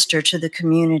 and minister to the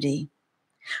community.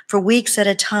 For weeks at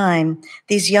a time,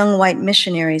 these young white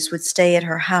missionaries would stay at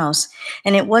her house,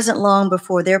 and it wasn't long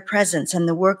before their presence and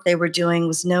the work they were doing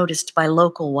was noticed by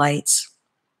local whites.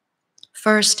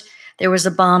 First, there was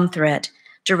a bomb threat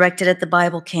directed at the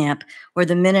Bible camp where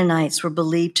the Mennonites were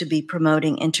believed to be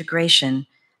promoting integration,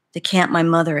 the camp my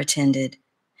mother attended.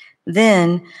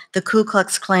 Then, the Ku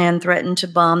Klux Klan threatened to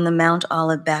bomb the Mount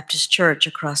Olive Baptist Church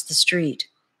across the street.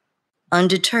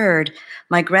 Undeterred,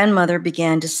 my grandmother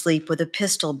began to sleep with a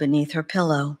pistol beneath her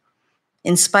pillow.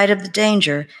 In spite of the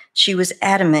danger, she was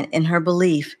adamant in her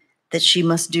belief that she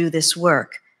must do this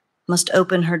work, must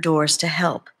open her doors to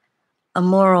help. A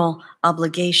moral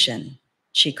obligation,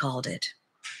 she called it.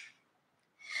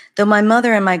 Though my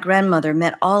mother and my grandmother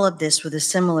met all of this with a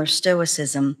similar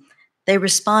stoicism, they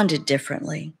responded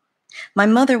differently. My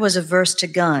mother was averse to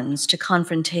guns, to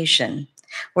confrontation,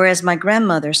 whereas my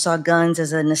grandmother saw guns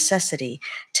as a necessity,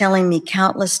 telling me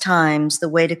countless times the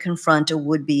way to confront a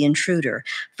would-be intruder.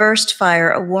 First,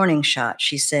 fire a warning shot,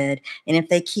 she said, and if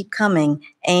they keep coming,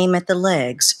 aim at the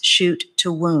legs, shoot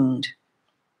to wound.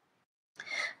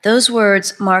 Those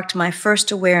words marked my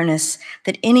first awareness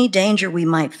that any danger we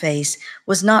might face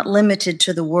was not limited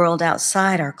to the world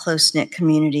outside our close-knit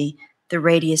community, the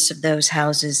radius of those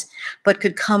houses, but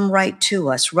could come right to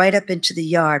us, right up into the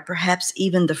yard, perhaps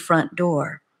even the front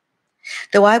door.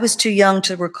 Though I was too young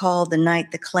to recall the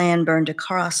night the Klan burned a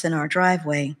cross in our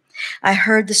driveway, I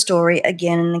heard the story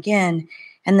again and again,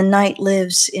 and the night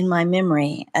lives in my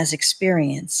memory as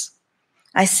experience.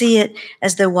 I see it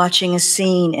as though watching a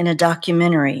scene in a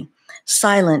documentary,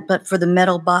 silent but for the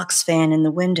metal box fan in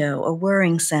the window, a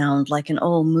whirring sound like an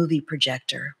old movie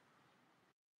projector.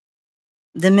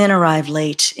 The men arrived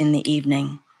late in the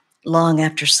evening, long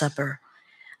after supper,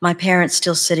 my parents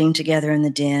still sitting together in the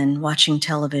den, watching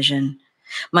television,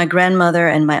 my grandmother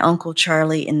and my Uncle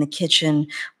Charlie in the kitchen,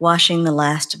 washing the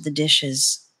last of the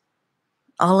dishes.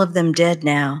 All of them dead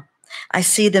now. I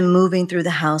see them moving through the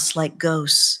house like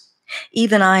ghosts.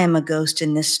 Even I am a ghost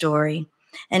in this story,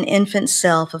 an infant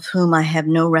self of whom I have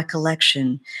no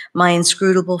recollection, my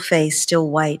inscrutable face still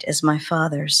white as my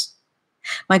father's.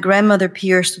 My grandmother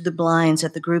peers through the blinds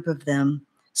at the group of them,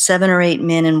 7 or 8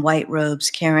 men in white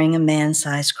robes carrying a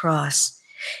man-sized cross.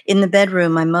 In the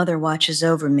bedroom, my mother watches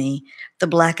over me, the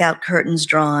blackout curtains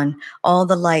drawn, all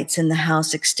the lights in the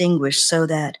house extinguished so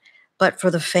that, but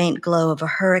for the faint glow of a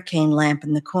hurricane lamp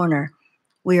in the corner,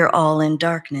 we are all in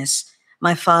darkness.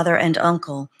 My father and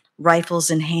uncle, rifles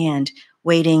in hand,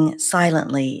 waiting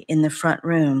silently in the front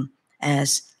room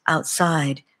as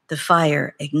outside the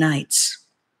fire ignites.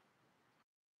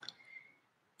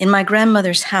 In my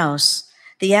grandmother's house,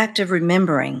 the act of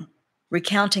remembering,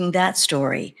 recounting that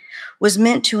story, was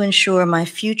meant to ensure my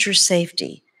future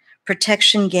safety,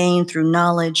 protection gained through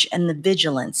knowledge and the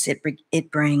vigilance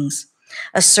it brings,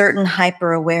 a certain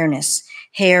hyper-awareness,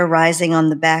 hair rising on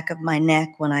the back of my neck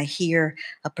when I hear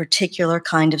a particular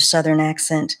kind of Southern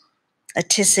accent, a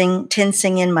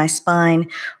tensing in my spine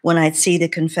when I'd see the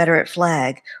Confederate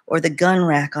flag or the gun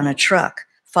rack on a truck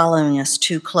following us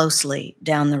too closely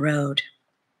down the road.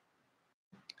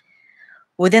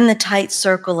 Within the tight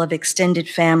circle of extended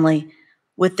family,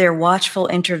 with their watchful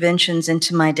interventions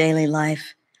into my daily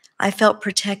life, I felt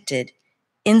protected,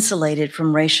 insulated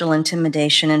from racial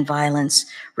intimidation and violence,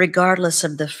 regardless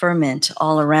of the ferment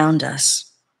all around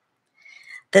us.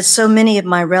 That so many of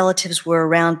my relatives were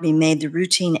around me made the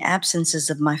routine absences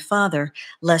of my father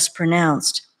less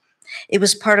pronounced. It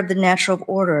was part of the natural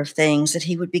order of things that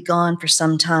he would be gone for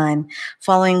some time,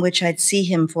 following which I'd see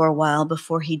him for a while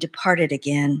before he departed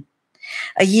again.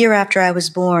 A year after I was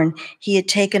born, he had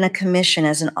taken a commission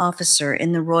as an officer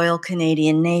in the Royal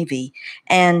Canadian Navy,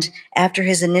 and after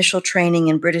his initial training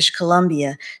in British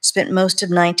Columbia, spent most of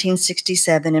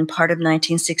 1967 and part of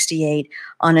 1968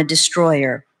 on a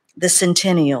destroyer, the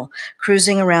Centennial,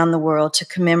 cruising around the world to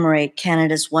commemorate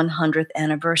Canada's 100th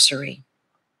anniversary.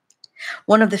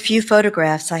 One of the few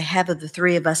photographs I have of the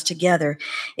three of us together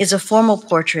is a formal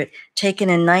portrait taken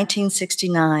in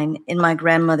 1969 in my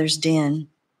grandmother's den.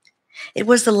 It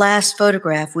was the last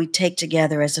photograph we'd take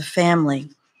together as a family.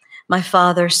 My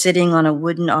father sitting on a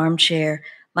wooden armchair,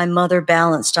 my mother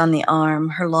balanced on the arm,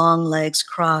 her long legs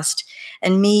crossed,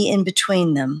 and me in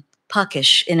between them,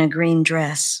 puckish in a green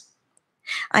dress.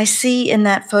 I see in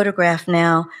that photograph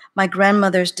now my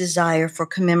grandmother's desire for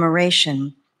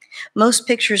commemoration. Most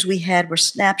pictures we had were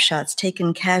snapshots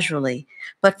taken casually,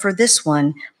 but for this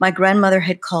one, my grandmother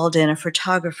had called in a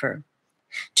photographer.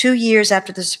 2 years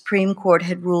after the Supreme Court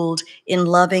had ruled in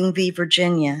Loving v.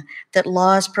 Virginia that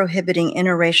laws prohibiting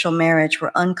interracial marriage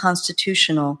were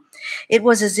unconstitutional, it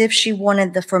was as if she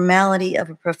wanted the formality of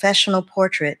a professional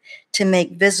portrait to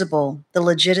make visible the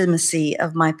legitimacy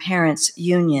of my parents'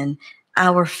 union,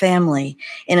 our family,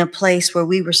 in a place where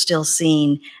we were still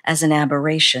seen as an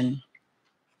aberration.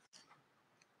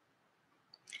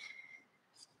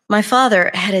 My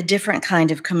father had a different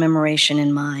kind of commemoration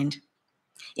in mind.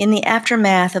 In the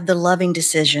aftermath of the loving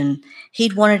decision,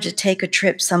 he'd wanted to take a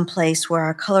trip someplace where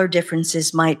our color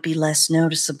differences might be less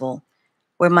noticeable,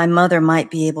 where my mother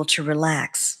might be able to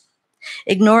relax.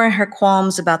 Ignoring her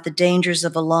qualms about the dangers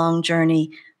of a long journey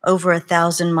over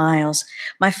 1,000 miles,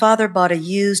 my father bought a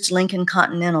used Lincoln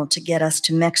Continental to get us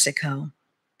to Mexico.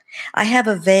 I have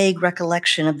a vague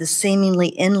recollection of the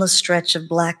seemingly endless stretch of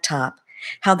blacktop,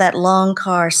 how that long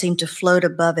car seemed to float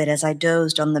above it as I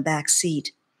dozed on the back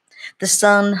seat. The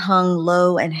sun hung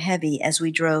low and heavy as we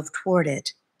drove toward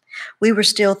it. We were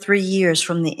still 3 years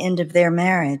from the end of their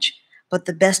marriage, but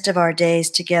the best of our days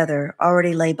together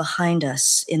already lay behind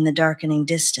us in the darkening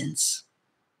distance.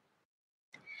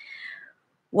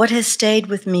 What has stayed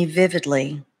with me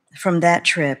vividly from that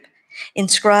trip,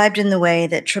 inscribed in the way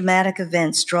that traumatic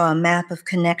events draw a map of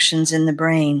connections in the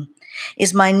brain,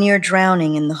 is my near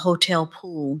drowning in the hotel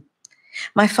pool.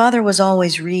 My father was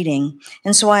always reading,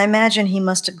 and so I imagine he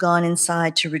must have gone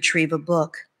inside to retrieve a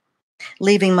book,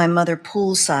 leaving my mother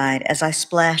poolside as I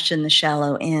splashed in the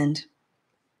shallow end.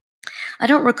 I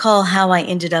don't recall how I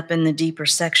ended up in the deeper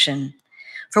section.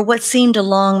 For what seemed a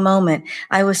long moment,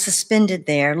 I was suspended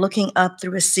there, looking up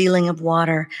through a ceiling of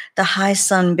water, the high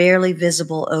sun barely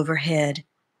visible overhead.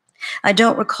 I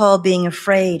don't recall being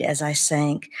afraid as I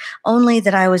sank, only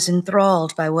that I was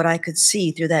enthralled by what I could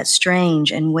see through that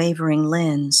strange and wavering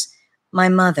lens. My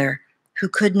mother, who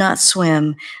could not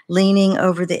swim, leaning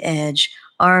over the edge,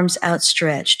 arms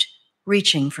outstretched,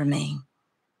 reaching for me.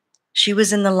 She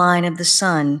was in the line of the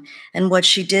sun, and what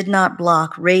she did not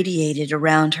block radiated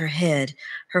around her head,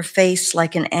 her face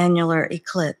like an annular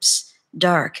eclipse,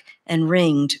 dark and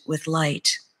ringed with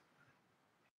light.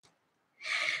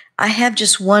 I have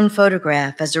just one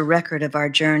photograph as a record of our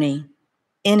journey.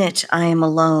 In it, I am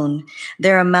alone.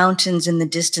 There are mountains in the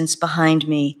distance behind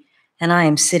me, and I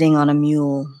am sitting on a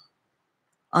mule.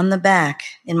 On the back,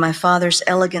 in my father's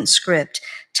elegant script,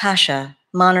 Tasha,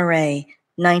 Monterey,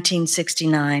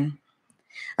 1969.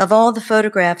 Of all the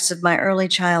photographs of my early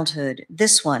childhood,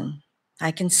 this one,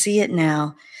 I can see it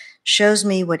now, shows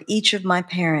me what each of my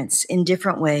parents, in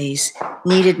different ways,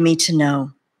 needed me to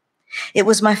know. It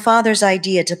was my father's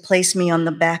idea to place me on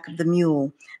the back of the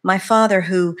mule, my father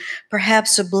who,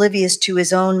 perhaps oblivious to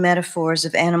his own metaphors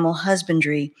of animal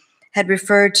husbandry, had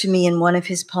referred to me in one of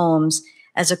his poems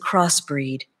as a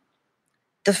crossbreed.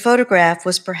 The photograph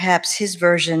was perhaps his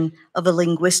version of a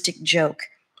linguistic joke,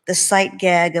 the sight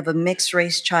gag of a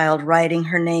mixed-race child writing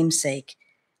her namesake,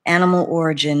 animal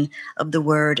origin of the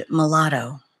word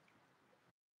mulatto.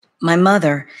 My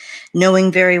mother, knowing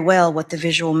very well what the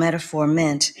visual metaphor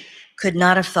meant, could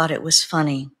not have thought it was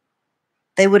funny.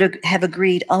 They would have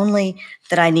agreed only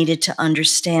that I needed to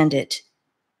understand it.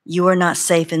 You are not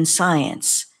safe in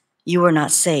science. You are not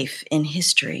safe in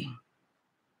history.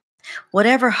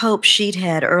 Whatever hope she'd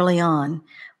had early on,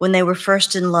 when they were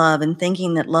first in love and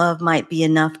thinking that love might be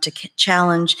enough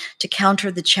to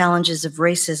counter the challenges of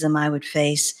racism I would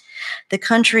face, the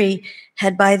country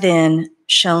had by then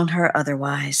shown her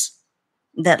otherwise,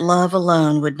 that love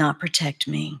alone would not protect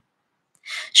me.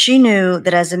 She knew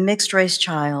that as a mixed-race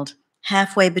child,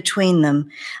 halfway between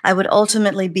them, I would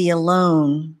ultimately be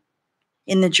alone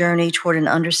in the journey toward an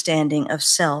understanding of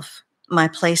self, my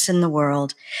place in the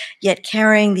world, yet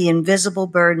carrying the invisible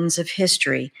burdens of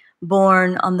history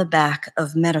borne on the back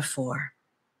of metaphor.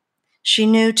 She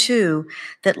knew, too,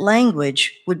 that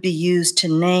language would be used to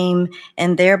name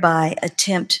and thereby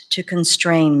attempt to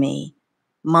constrain me,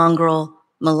 mongrel,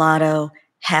 mulatto,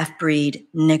 half-breed,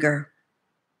 nigger,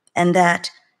 and that,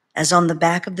 as on the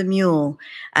back of the mule,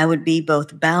 I would be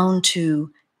both bound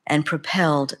to and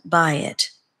propelled by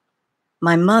it.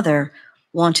 My mother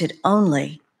wanted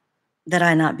only that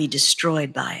I not be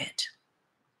destroyed by it.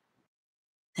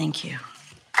 Thank you.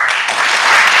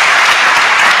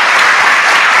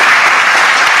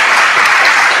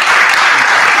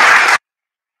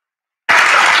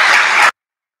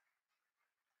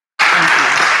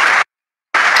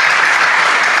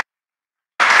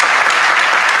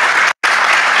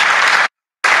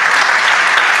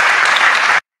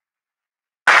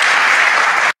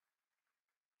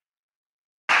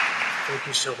 Thank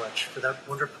you so much for that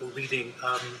wonderful reading.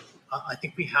 I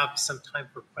think we have some time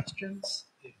for questions,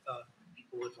 if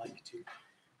people would like to.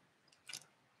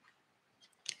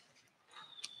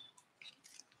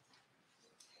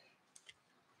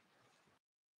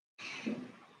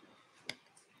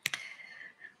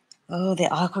 Oh, the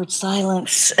awkward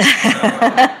silence.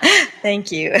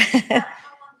 Thank you.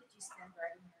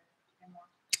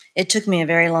 It took me a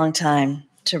very long time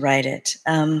to write it.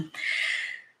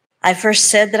 I first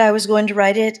said that I was going to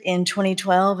write it in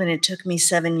 2012, and it took me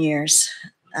 7 years.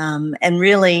 And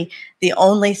really, the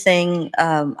only thing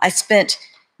I spent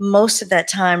most of that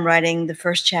time writing the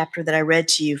first chapter that I read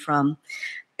to you from,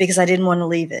 because I didn't want to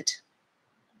leave it.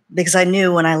 Because I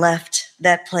knew when I left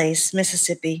that place,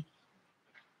 Mississippi,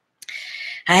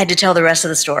 I had to tell the rest of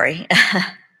the story.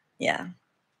 Yeah.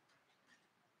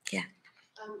 You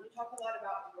talk a lot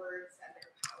about words and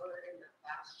their power in the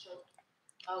last chunk.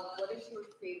 What is your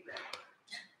favorite?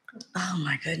 Oh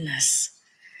my goodness.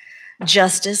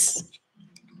 Justice.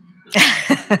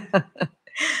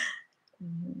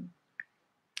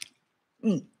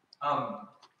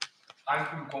 I'm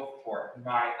from Gulfport.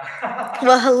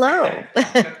 Well, hello.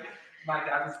 My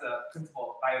dad was the principal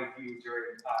of IOU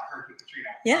during Hurricane Katrina.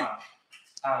 Yeah.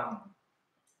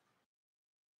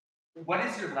 What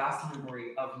is your last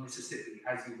memory of Mississippi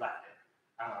as you left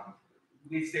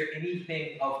it? Is there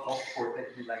anything of Gulfport that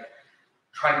you like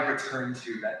try to return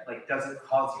to that like doesn't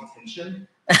cause you tension?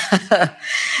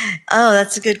 Oh,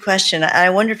 that's a good question. I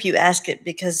wonder if you ask it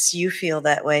because you feel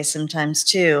that way sometimes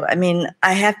too. I mean,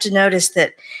 I have to notice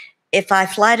that if I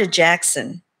fly to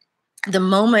Jackson, the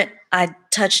moment I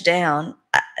touch down,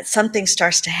 something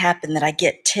starts to happen that I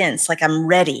get tense, like I'm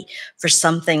ready for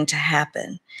something to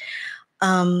happen.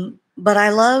 But I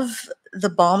love the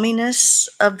balminess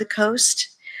of the coast.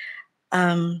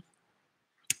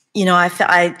 You know,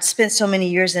 I spent so many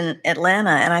years in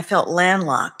Atlanta and I felt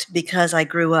landlocked because I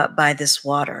grew up by this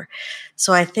water.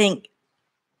 So I think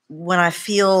when I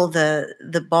feel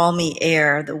the balmy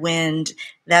air, the wind,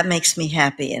 that makes me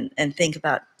happy and think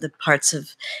about the parts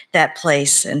of that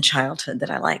place and childhood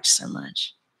that I liked so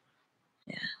much.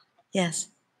 Yeah. Yes.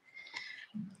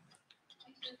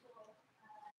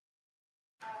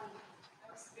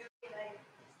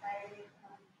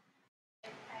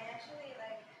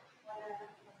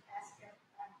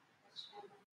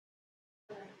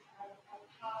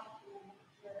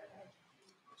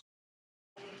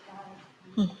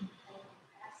 Mhm.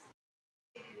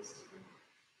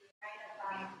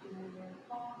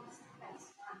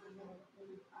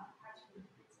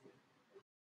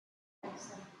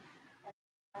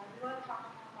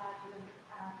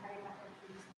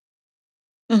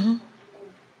 Mhm.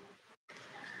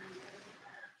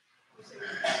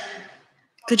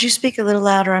 Could you speak a little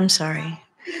louder? I'm sorry.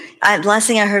 Last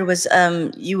thing I heard was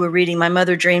you were reading My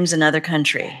Mother Dreams Another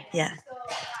Country. Yeah.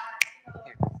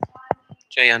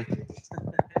 Jayan.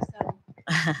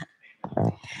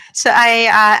 So I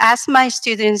asked my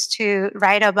students to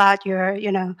write about your,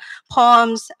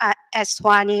 poems at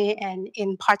Swanee and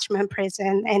in Parchment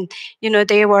Prison, and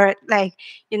they were like,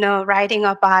 writing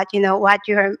about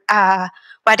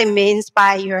what it means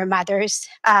by your mother's,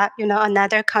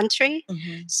 another country.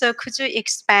 Mhm. So could you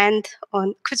expand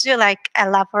on? Could you like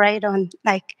elaborate on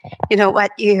like,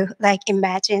 what you like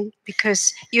imagine,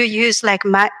 because you use like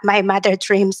my mother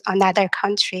dreams another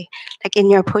country, like in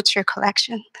your poetry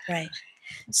collection. Right.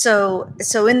 So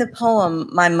in the poem,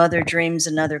 My Mother Dreams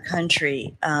Another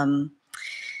Country,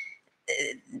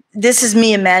 this is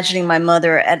me imagining my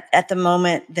mother at the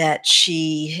moment that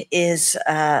she is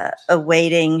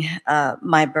awaiting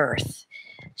my birth.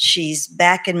 She's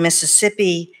back in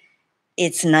Mississippi.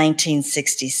 It's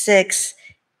 1966.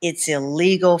 It's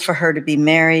illegal for her to be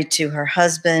married to her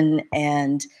husband,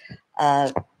 and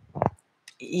the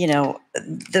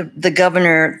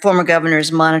former governor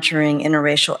is monitoring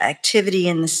interracial activity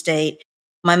in the state.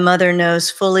 My mother knows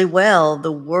fully well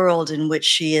the world in which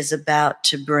she is about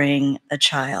to bring a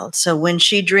child. So when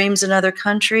she dreams another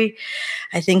country,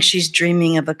 I think she's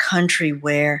dreaming of a country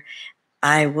where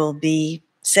I will be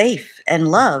safe and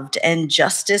loved and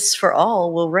justice for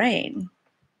all will reign.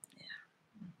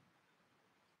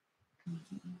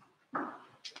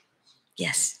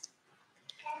 Yes.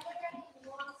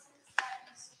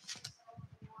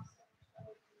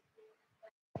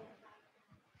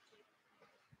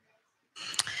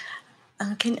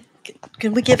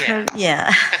 Can we give her?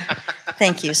 Yeah.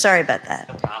 Thank you. Sorry about that.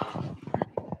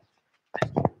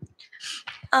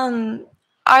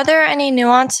 Are there any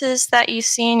nuances that you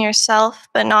see in yourself,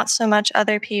 but not so much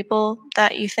other people,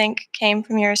 that you think came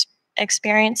from your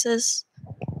experiences?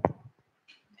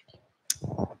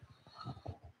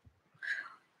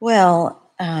 Well,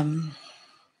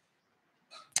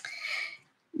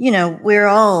 we're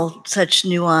all such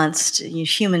nuanced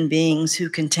human beings who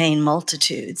contain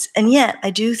multitudes. And yet I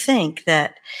do think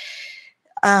that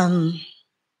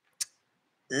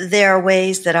there are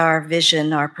ways that our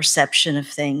vision, our perception of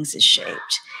things is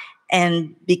shaped.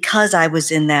 And because I was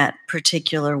in that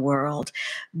particular world,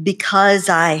 because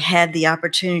I had the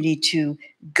opportunity to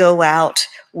go out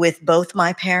with both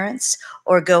my parents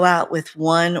or go out with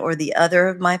one or the other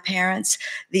of my parents,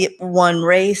 the one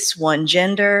race, one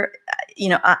gender,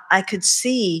 I could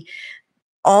see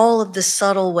all of the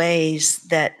subtle ways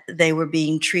that they were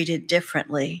being treated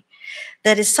differently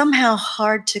that is somehow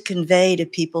hard to convey to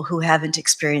people who haven't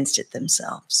experienced it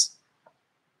themselves.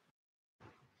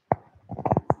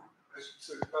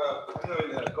 So, I know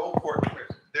in Gulfport,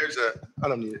 there's a, I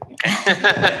don't need it.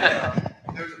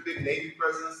 There's a big Navy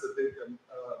presence, a big, what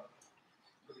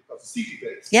do you call it, Sea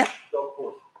base. Yep.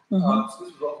 Gulfport. Mm-hmm. So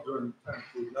this was all during the time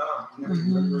of Vietnam. Do you have any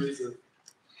Mm-hmm. memories of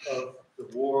the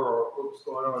war or what was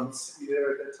going on in the city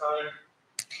there at that time?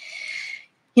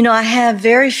 You know, I have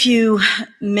very few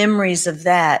memories of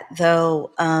that,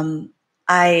 though.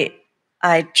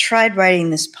 I tried writing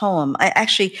this poem. I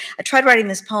tried writing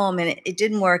this poem and it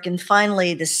didn't work. And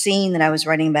finally, the scene that I was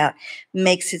writing about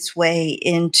makes its way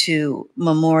into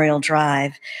Memorial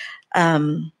Drive,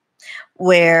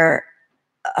 where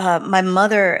my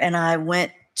mother and I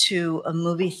went to a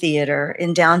movie theater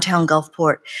in downtown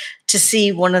Gulfport to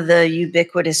see one of the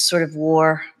ubiquitous sort of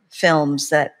war films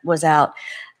that was out,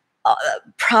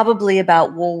 probably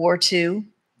about World War II.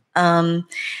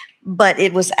 But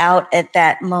it was out at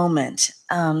that moment.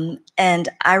 And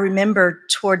I remember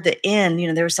toward the end, you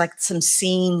know, there was like some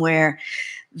scene where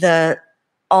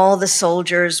all the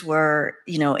soldiers were,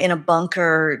 you know, in a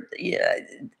bunker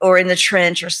or in the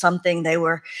trench or something. They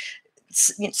were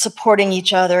supporting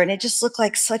each other. And it just looked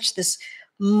like such this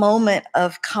moment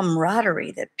of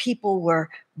camaraderie that people were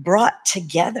brought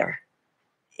together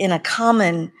in a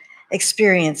common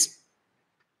experience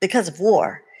because of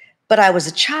war. But I was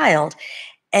a child.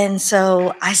 And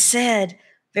so I said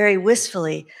very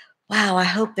wistfully, wow, I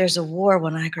hope there's a war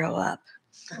when I grow up.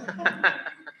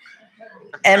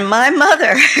 And my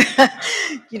mother,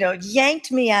 you know,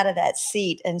 yanked me out of that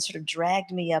seat and sort of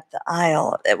dragged me up the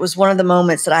aisle. It was one of the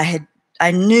moments that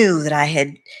I knew that I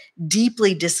had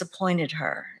deeply disappointed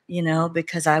her, you know,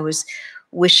 because I was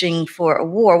wishing for a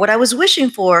war. What I was wishing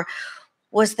for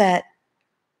was that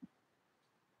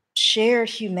shared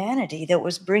humanity that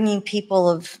was bringing people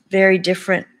of very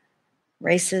different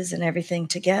races and everything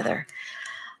together.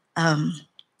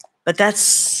 But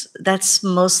that's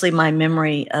mostly my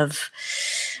memory of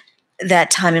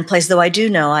that time and place. Though I do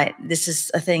know, this is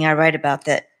a thing I write about,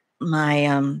 that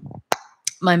my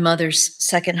mother's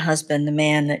second husband, the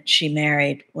man that she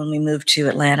married when we moved to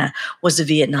Atlanta, was a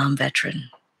Vietnam veteran.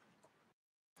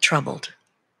 Troubled.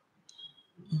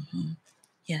 Mm-hmm.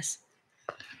 Yes.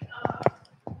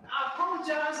 I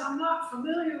apologize, I'm not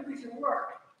familiar with your work.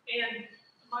 And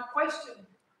my question,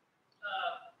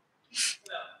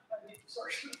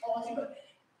 sorry for apology, but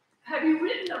have you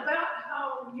written about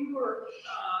how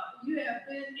you have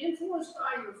been influenced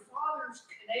by your father's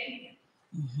Canadian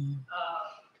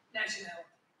nationality,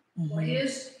 or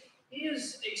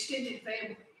his extended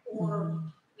family, or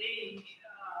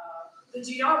the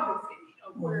geography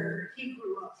of where he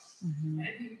grew up? And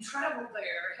you traveled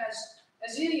there.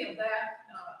 Has any of that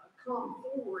come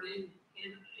forward in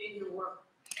your work?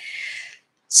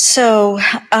 So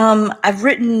I've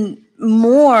written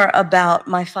more about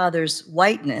my father's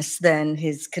whiteness than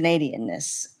his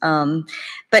Canadianness.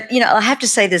 But, you know, I have to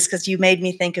say this because you made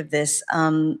me think of this.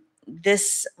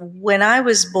 When I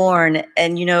was born,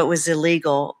 and, you know, it was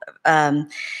illegal, the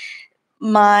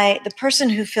person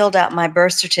who filled out my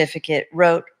birth certificate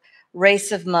wrote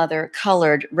race of mother,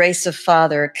 colored, race of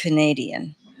father,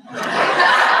 Canadian.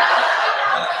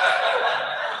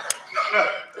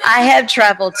 I have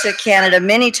traveled to Canada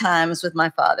many times with my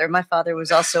father. My father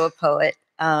was also a poet.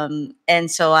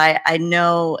 And so I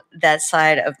know that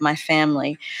side of my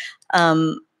family.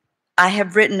 I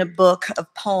have written a book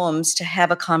of poems to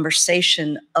have a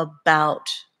conversation about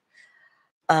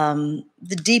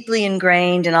the deeply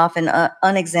ingrained and often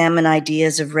unexamined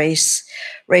ideas of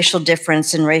racial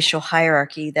difference and racial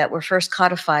hierarchy that were first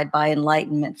codified by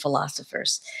Enlightenment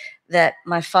philosophers, that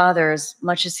my father, as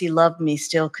much as he loved me,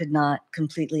 still could not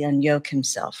completely unyoke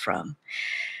himself from.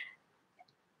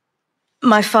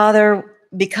 My father,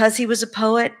 because he was a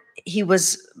poet, he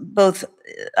was both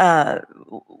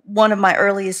one of my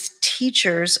earliest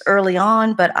teachers early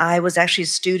on, but I was actually a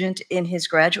student in his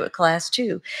graduate class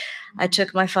too. I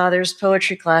took my father's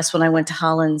poetry class when I went to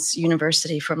Hollins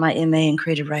University for my MA in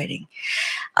creative writing.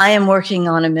 I am working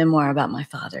on a memoir about my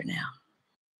father now.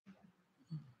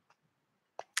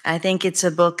 I think it's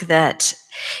a book that,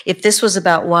 if this was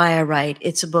about why I write,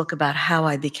 it's a book about how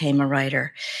I became a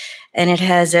writer. And it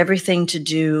has everything to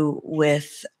do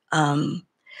with a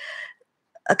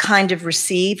kind of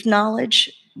received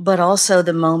knowledge, but also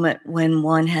the moment when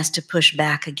one has to push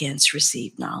back against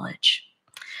received knowledge.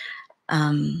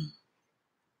 And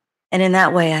in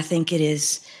that way, I think it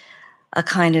is a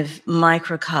kind of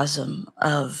microcosm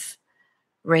of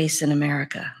race in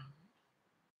America.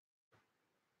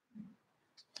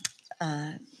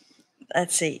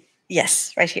 Let's see.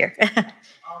 Yes, right here. What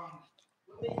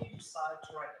made you decide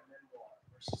to write a memoir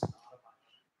versus an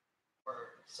autobiography or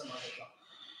some other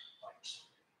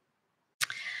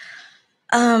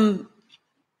genre?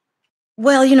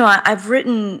 Well,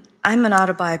 I'm an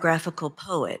autobiographical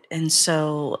poet, and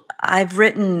so I've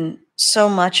written so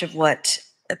much of what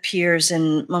appears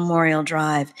in Memorial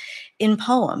Drive in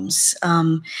poems.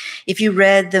 If you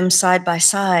read them side by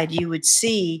side, you would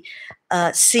see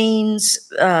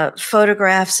scenes,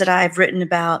 photographs that I've written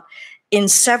about in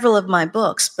several of my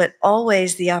books, but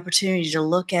always the opportunity to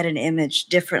look at an image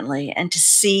differently and to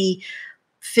see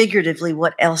figuratively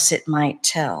what else it might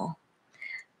tell.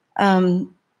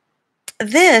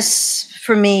 This,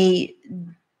 for me,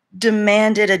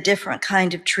 demanded a different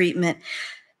kind of treatment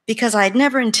because I'd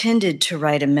never intended to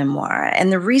write a memoir.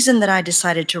 And the reason that I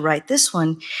decided to write this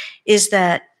one is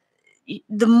that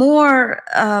the more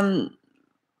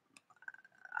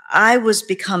I was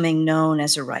becoming known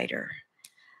as a writer,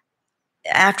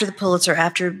 after the Pulitzer,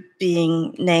 after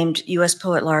being named U.S.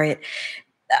 Poet Laureate,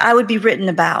 I would be written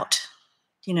about.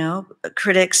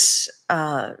 Critics,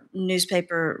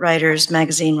 newspaper writers,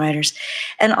 magazine writers.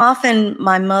 And often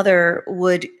my mother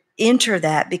would enter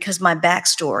that because my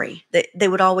backstory, they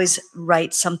would always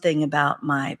write something about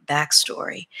my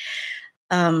backstory.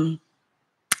 And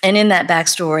in that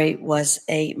backstory was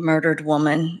a murdered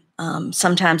woman.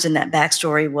 Sometimes in that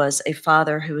backstory was a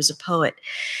father who was a poet.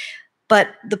 But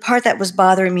the part that was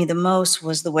bothering me the most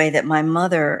was the way that my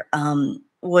mother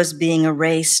was being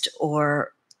erased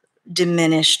or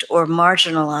diminished or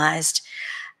marginalized,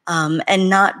 and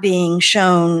not being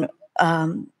shown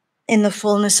in the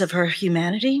fullness of her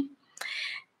humanity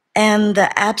and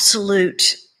the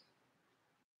absolute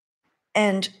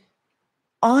and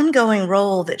ongoing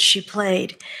role that she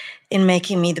played in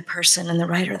making me the person and the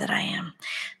writer that I am.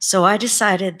 So I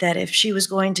decided that if she was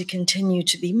going to continue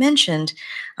to be mentioned,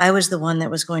 I was the one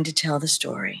that was going to tell the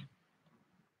story.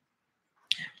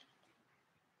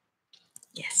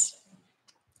 Yes.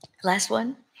 Last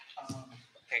one.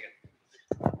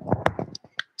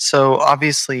 So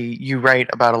obviously you write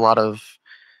about a lot of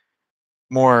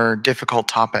more difficult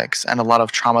topics and a lot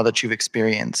of trauma that you've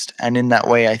experienced. And in that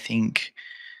way, I think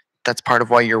that's part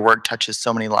of why your work touches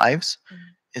so many lives,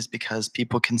 is because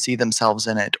people can see themselves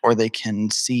in it, or they can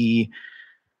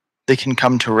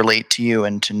come to relate to you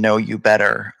and to know you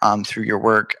better through your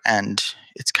work. And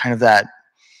it's kind of that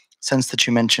sense that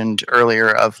you mentioned earlier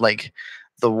of like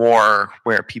the war,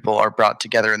 where people are brought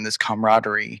together in this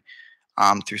camaraderie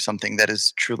through something that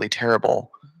is truly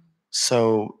terrible.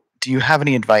 So do you have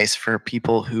any advice for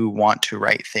people who want to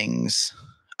write things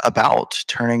about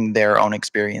turning their own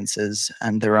experiences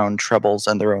and their own troubles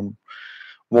and their own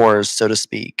wars, so to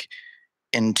speak,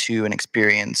 into an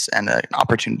experience and an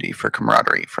opportunity for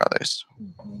camaraderie for others?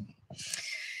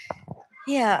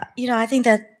 Yeah, I think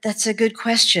that's a good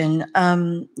question.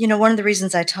 One of the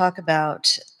reasons I talk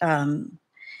about,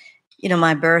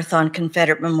 my birth on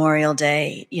Confederate Memorial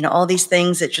Day, all these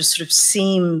things that just sort of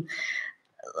seem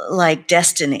like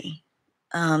destiny.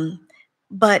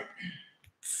 But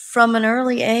from an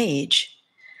early age,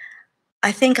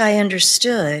 I think I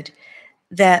understood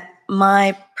that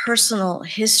my personal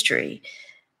history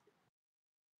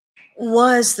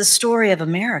was the story of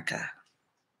America.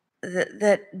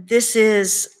 That this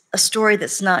is a story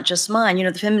that's not just mine.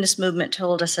 The feminist movement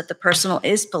told us that the personal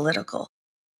is political.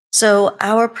 So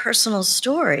our personal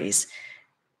stories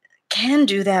can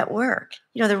do that work.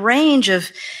 The range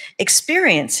of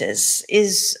experiences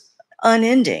is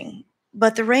unending,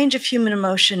 but the range of human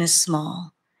emotion is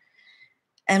small.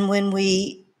 And when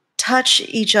we touch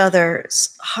each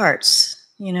other's hearts,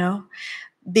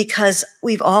 because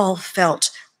we've all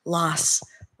felt loss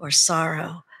or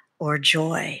sorrow or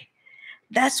joy,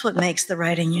 that's what makes the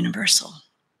writing universal.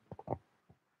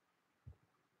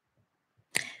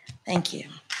 Thank you.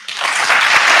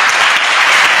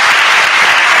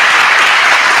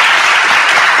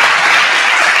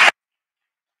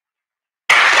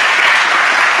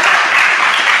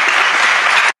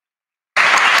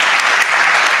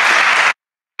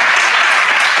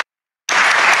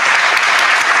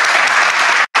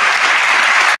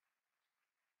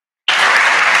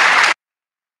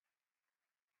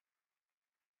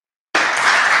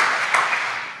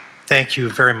 Thank you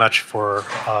very much for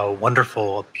a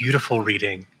wonderful, beautiful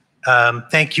reading.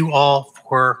 Thank you all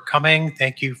for coming.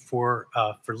 Thank you for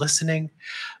listening.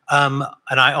 And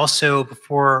I also,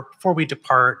 before we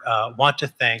depart, want to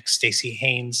thank Stacey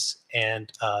Haines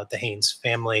and the Haines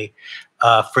family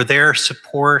for their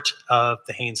support of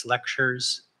the Haines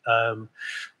Lectures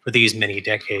for these many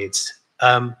decades.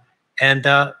 And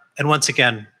once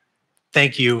again,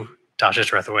 thank you, Natasha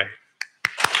Trethewey.